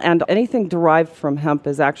legal, and anything derived from hemp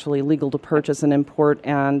is actually legal to purchase and import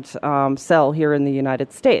and sell here in the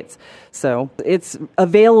United States. So it's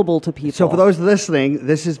available to people. So for those listening,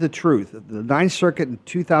 this is the truth. The Ninth Circuit in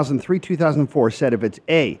 2003, 2004 said if it's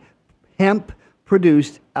A, hemp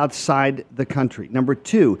produced outside the country. Number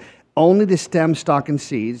two, only the stem, stalk, and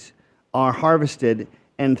seeds are harvested,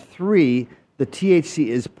 and 3, the THC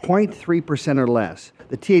is 0.3% or less.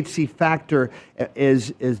 The THC factor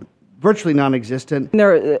is virtually non-existent.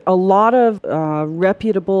 There are a lot of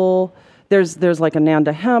reputable. There's like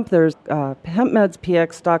Ananda Hemp. There's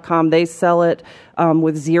HempMedsPX.com. They sell it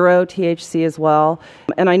with 0 THC as well.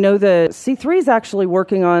 And I know that C3 is actually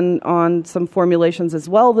working on some formulations as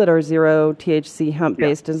well that are 0 THC hemp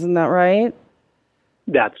based. Isn't that right?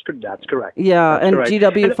 That's correct. Yeah, that's and correct.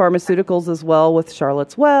 GW Pharmaceuticals as well with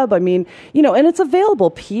Charlotte's Web. I mean, and it's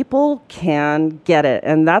available. People can get it,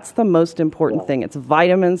 and that's the most important thing. It's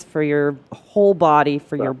vitamins for your whole body,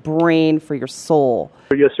 for your brain, for your soul.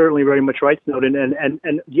 You're certainly very much right, Snowden.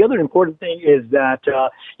 And the other important thing is that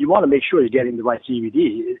you want to make sure you're getting the right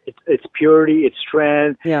CBD. It's purity, it's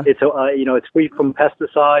strength, it's it's free from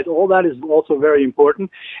pesticides. All that is also very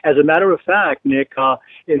important. As a matter of fact, Nick,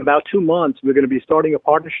 in about 2 months, we're going to be starting a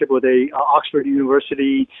partnership with a Oxford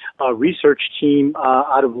University research team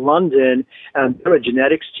out of London, and they're a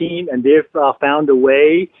genetics team, and they've found a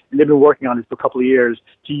way, and they've been working on this for a couple of years,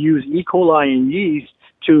 to use E. coli and yeast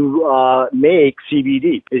to make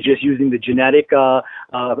CBD. It's just using the genetic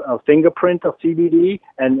fingerprint of CBD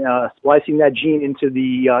and splicing that gene into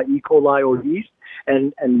the E. coli or yeast,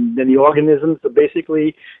 and then the organisms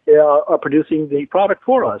basically are producing the product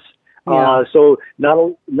for us. So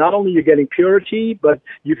not only you're getting purity, but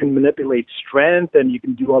you can manipulate strength, and you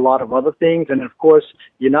can do a lot of other things. And of course,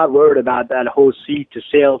 you're not worried about that whole seed to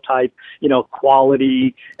sale type,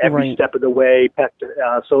 quality every step of the way.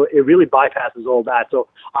 So it really bypasses all that. So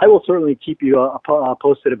I will certainly keep you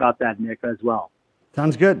posted about that, Nick, as well.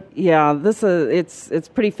 Sounds good. Yeah, it's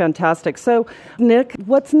pretty fantastic. So, Nick,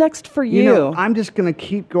 what's next for you? I'm just going to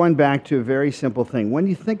keep going back to a very simple thing. When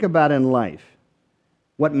you think about in life,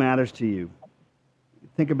 what matters to you?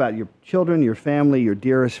 Think about your children, your family, your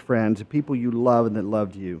dearest friends, the people you love and that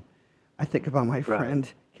loved you. I think about my friend,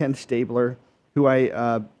 Ken Stabler, who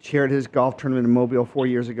I shared his golf tournament in Mobile 4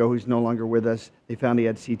 years ago, who's no longer with us. They found he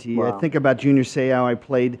had CTE. Wow. I think about Junior Seau. I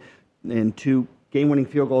played in 2 game-winning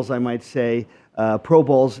field goals, I might say, Pro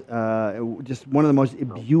Bowls, just one of the most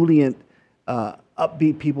ebullient,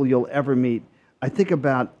 upbeat people you'll ever meet. I think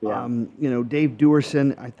about, Dave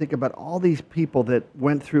Duerson. I think about all these people that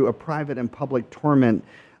went through a private and public torment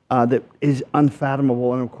that is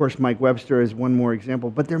unfathomable. And, of course, Mike Webster is one more example.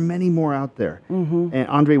 But there are many more out there. Mm-hmm. And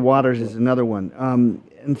Andre Waters is another one.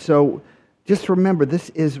 And so just remember, this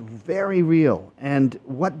is very real. And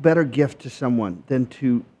what better gift to someone than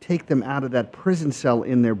to take them out of that prison cell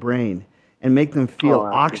in their brain and make them feel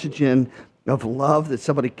oxygen of love, that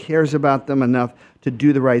somebody cares about them enough to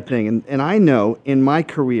do the right thing. And I know in my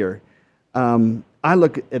career, I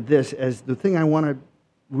look at this as the thing I want to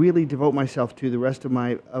really devote myself to the rest of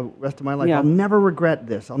my life. Yeah. I'll never regret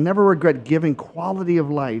this. I'll never regret giving quality of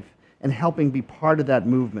life and helping be part of that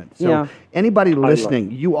movement. So anybody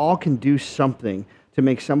listening, you all can do something to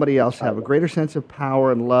make somebody else have a greater sense of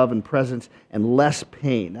power and love and presence and less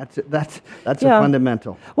pain. That's a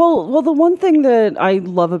fundamental. Well, the one thing that I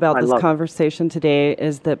love about this conversation today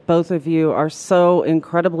is that both of you are so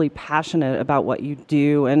incredibly passionate about what you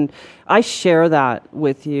do, and I share that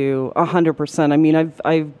with you 100%. I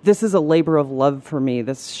mean, this is a labor of love for me,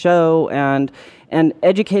 this show, and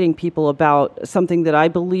educating people about something that I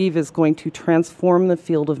believe is going to transform the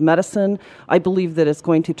field of medicine. I believe that it's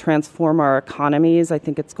going to transform our economies. I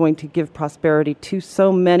think it's going to give prosperity to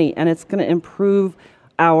so many, and it's going to improve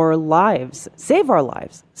our lives, save our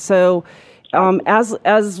lives. So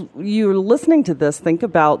as you're listening to this, think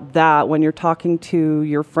about that when you're talking to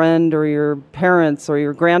your friend or your parents or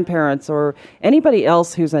your grandparents or anybody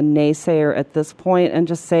else who's a naysayer at this point, and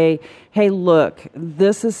just say, hey, look,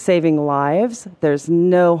 this is saving lives. There's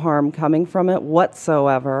no harm coming from it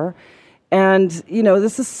whatsoever. And,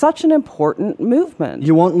 this is such an important movement.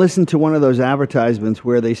 You won't listen to one of those advertisements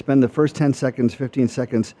where they spend the first 10 seconds, 15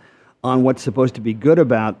 seconds on what's supposed to be good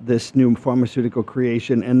about this new pharmaceutical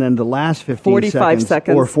creation, and then the last 45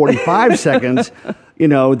 seconds or 45 seconds,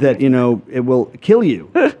 that it will kill you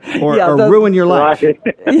or ruin your life.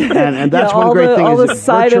 And that's one great thing is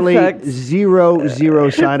virtually zero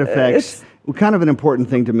side effects. Kind of an important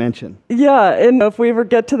thing to mention. Yeah, and if we ever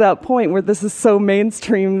get to that point where this is so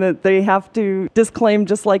mainstream that they have to disclaim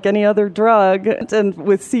just like any other drug, and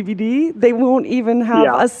with CBD, they won't even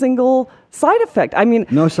have a single side effect. I mean,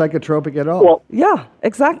 no psychotropic at all. Well, yeah,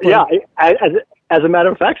 exactly. Yeah, as a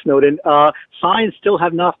matter of fact, Snowden, science still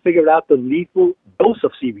have not figured out the lethal dose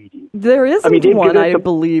of CBD. There isn't one, I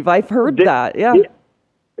believe. I've heard that,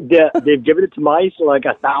 They've given it to mice like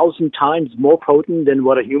 1,000 times more potent than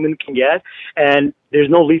what a human can get, and there's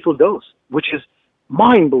no lethal dose, which is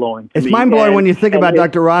mind-blowing. It's mind-blowing when you think about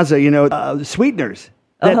Dr. Raza, sweeteners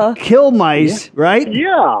that kill mice, right?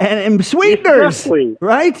 Yeah. And sweeteners,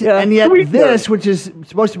 right? Yeah. And yet this, which is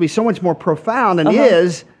supposed to be so much more profound and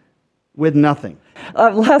is, with nothing.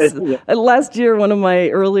 Last year, one of my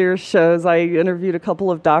earlier shows, I interviewed a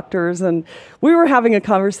couple of doctors, and we were having a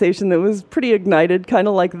conversation that was pretty ignited, kind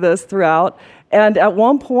of like this throughout. And at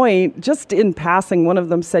one point, just in passing, one of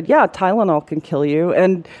them said, yeah, Tylenol can kill you.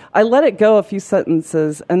 And I let it go a few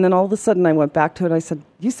sentences, and then all of a sudden I went back to it and I said,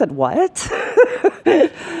 you said what?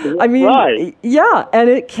 I mean, right. Yeah, and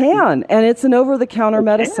it can. And it's an over-the-counter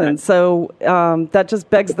medicine. So that just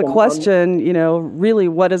begs the question, really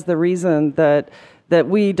what is the reason that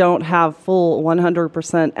we don't have full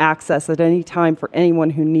 100% access at any time for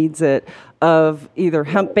anyone who needs it of either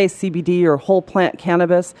hemp-based CBD or whole plant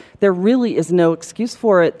cannabis? There really is no excuse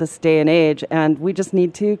for it this day and age, and we just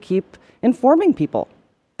need to keep informing people.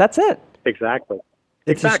 That's it. Exactly.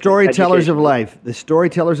 It's the storytellers of life. The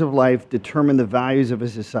storytellers of life determine the values of a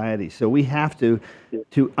society. So we have to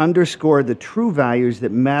underscore the true values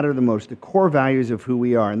that matter the most, the core values of who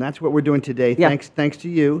we are. And that's what we're doing today. Yeah. Thanks to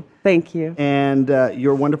you. Thank you. And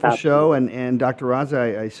your wonderful show. And Dr.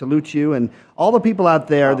 Raza, I salute you. And all the people out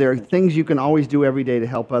there, there are things you can always do every day to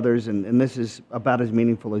help others. And this is about as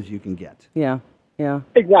meaningful as you can get. Yeah. Yeah.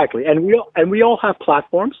 Exactly, and we all have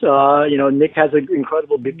platforms. Nick has an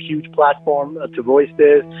incredible, big, huge platform to voice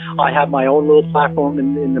this. I have my own little platform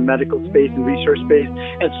in the medical space and research space,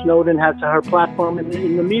 and Snowden has her platform in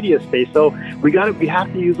the media space. So we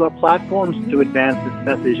have to use our platforms to advance this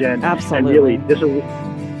message. And absolutely, and really,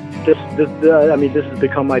 this has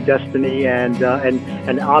become my destiny. And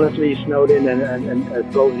honestly, Snowden and as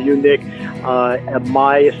well as you, Nick,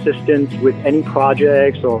 my assistance with any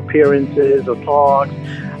projects or appearances or talks,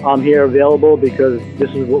 I'm here available because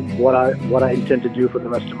this is what I intend to do for the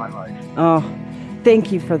rest of my life. Oh,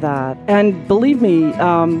 thank you for that. And believe me,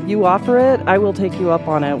 you offer it, I will take you up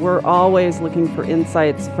on it. We're always looking for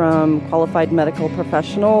insights from qualified medical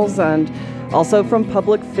professionals and also from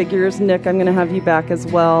public figures. Nick, I'm going to have you back as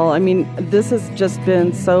well. I mean, this has just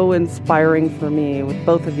been so inspiring for me with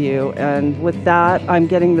both of you. And with that, I'm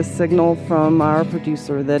getting the signal from our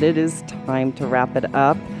producer that it is time to wrap it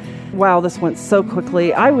up. Wow, this went so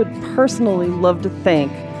quickly. I would personally love to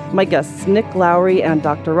thank my guests, Nick Lowery and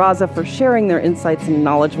Dr. Raza, for sharing their insights and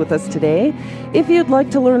knowledge with us today. If you'd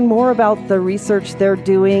like to learn more about the research they're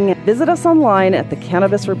doing, visit us online at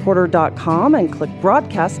thecannabisreporter.com and click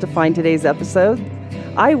broadcast to find today's episode.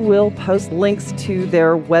 I will post links to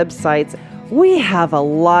their websites. We have a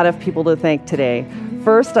lot of people to thank today.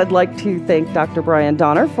 First, I'd like to thank Dr. Brian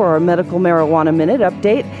Donner for our Medical Marijuana Minute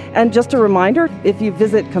update. And just a reminder, if you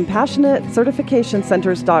visit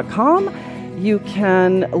CompassionateCertificationCenters.com, you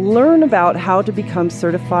can learn about how to become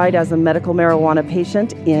certified as a medical marijuana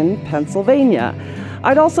patient in Pennsylvania.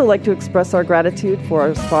 I'd also like to express our gratitude for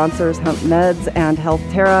our sponsors, Hemp Meds and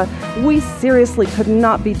HealthTerra. We seriously could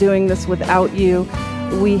not be doing this without you.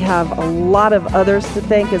 We have a lot of others to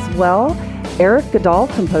thank as well. Eric Goodall,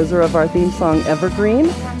 composer of our theme song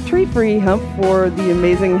Evergreen, Tree Free Hemp for the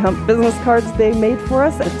amazing hemp business cards they made for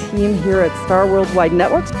us, a team here at Star Worldwide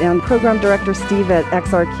Networks, and Program Director Steve at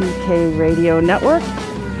XRQK Radio Network.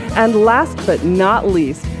 And last but not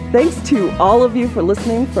least, thanks to all of you for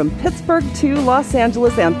listening from Pittsburgh to Los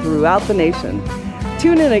Angeles and throughout the nation.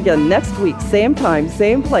 Tune in again next week, same time,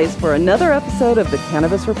 same place, for another episode of the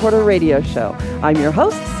Cannabis Reporter Radio Show. I'm your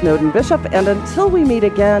host, Snowden Bishop, and until we meet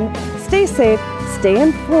again, stay safe, stay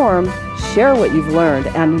informed, share what you've learned,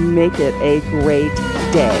 and make it a great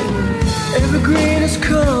day. Evergreen is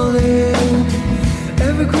calling,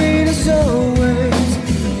 evergreen is always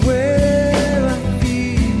where I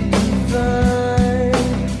feel fine.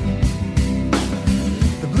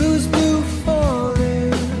 The blue's blue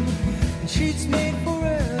falling, and sheets made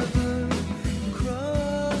forever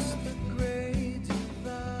across the great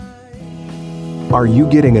divide. Are you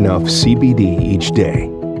getting enough CBD each day?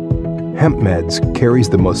 Hemp Meds carries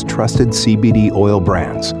the most trusted CBD oil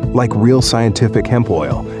brands like Real Scientific Hemp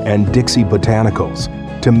Oil and Dixie Botanicals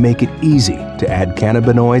to make it easy to add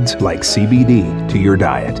cannabinoids like CBD to your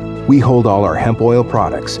diet. We hold all our hemp oil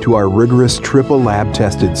products to our rigorous triple lab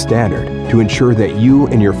tested standard to ensure that you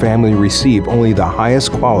and your family receive only the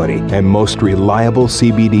highest quality and most reliable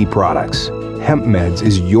CBD products. Hemp Meds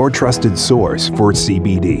is your trusted source for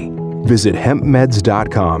CBD. Visit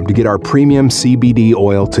hempmeds.com to get our premium CBD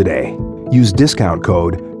oil today. Use discount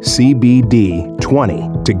code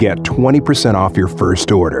CBD20 to get 20% off your first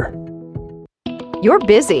order. You're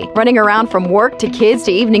busy, running around from work to kids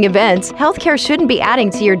to evening events. Healthcare shouldn't be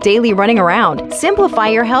adding to your daily running around. Simplify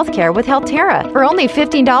your healthcare with HealthTerra for only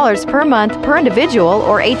 $15 per month per individual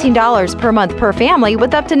or $18 per month per family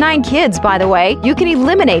with up to 9 kids, by the way. You can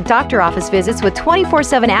eliminate doctor office visits with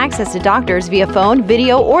 24/7 access to doctors via phone,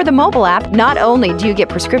 video, or the mobile app. Not only do you get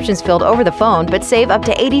prescriptions filled over the phone, but save up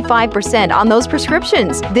to 85% on those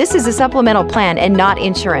prescriptions. This is a supplemental plan and not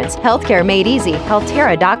insurance. Healthcare made easy.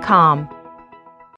 HealthTerra.com.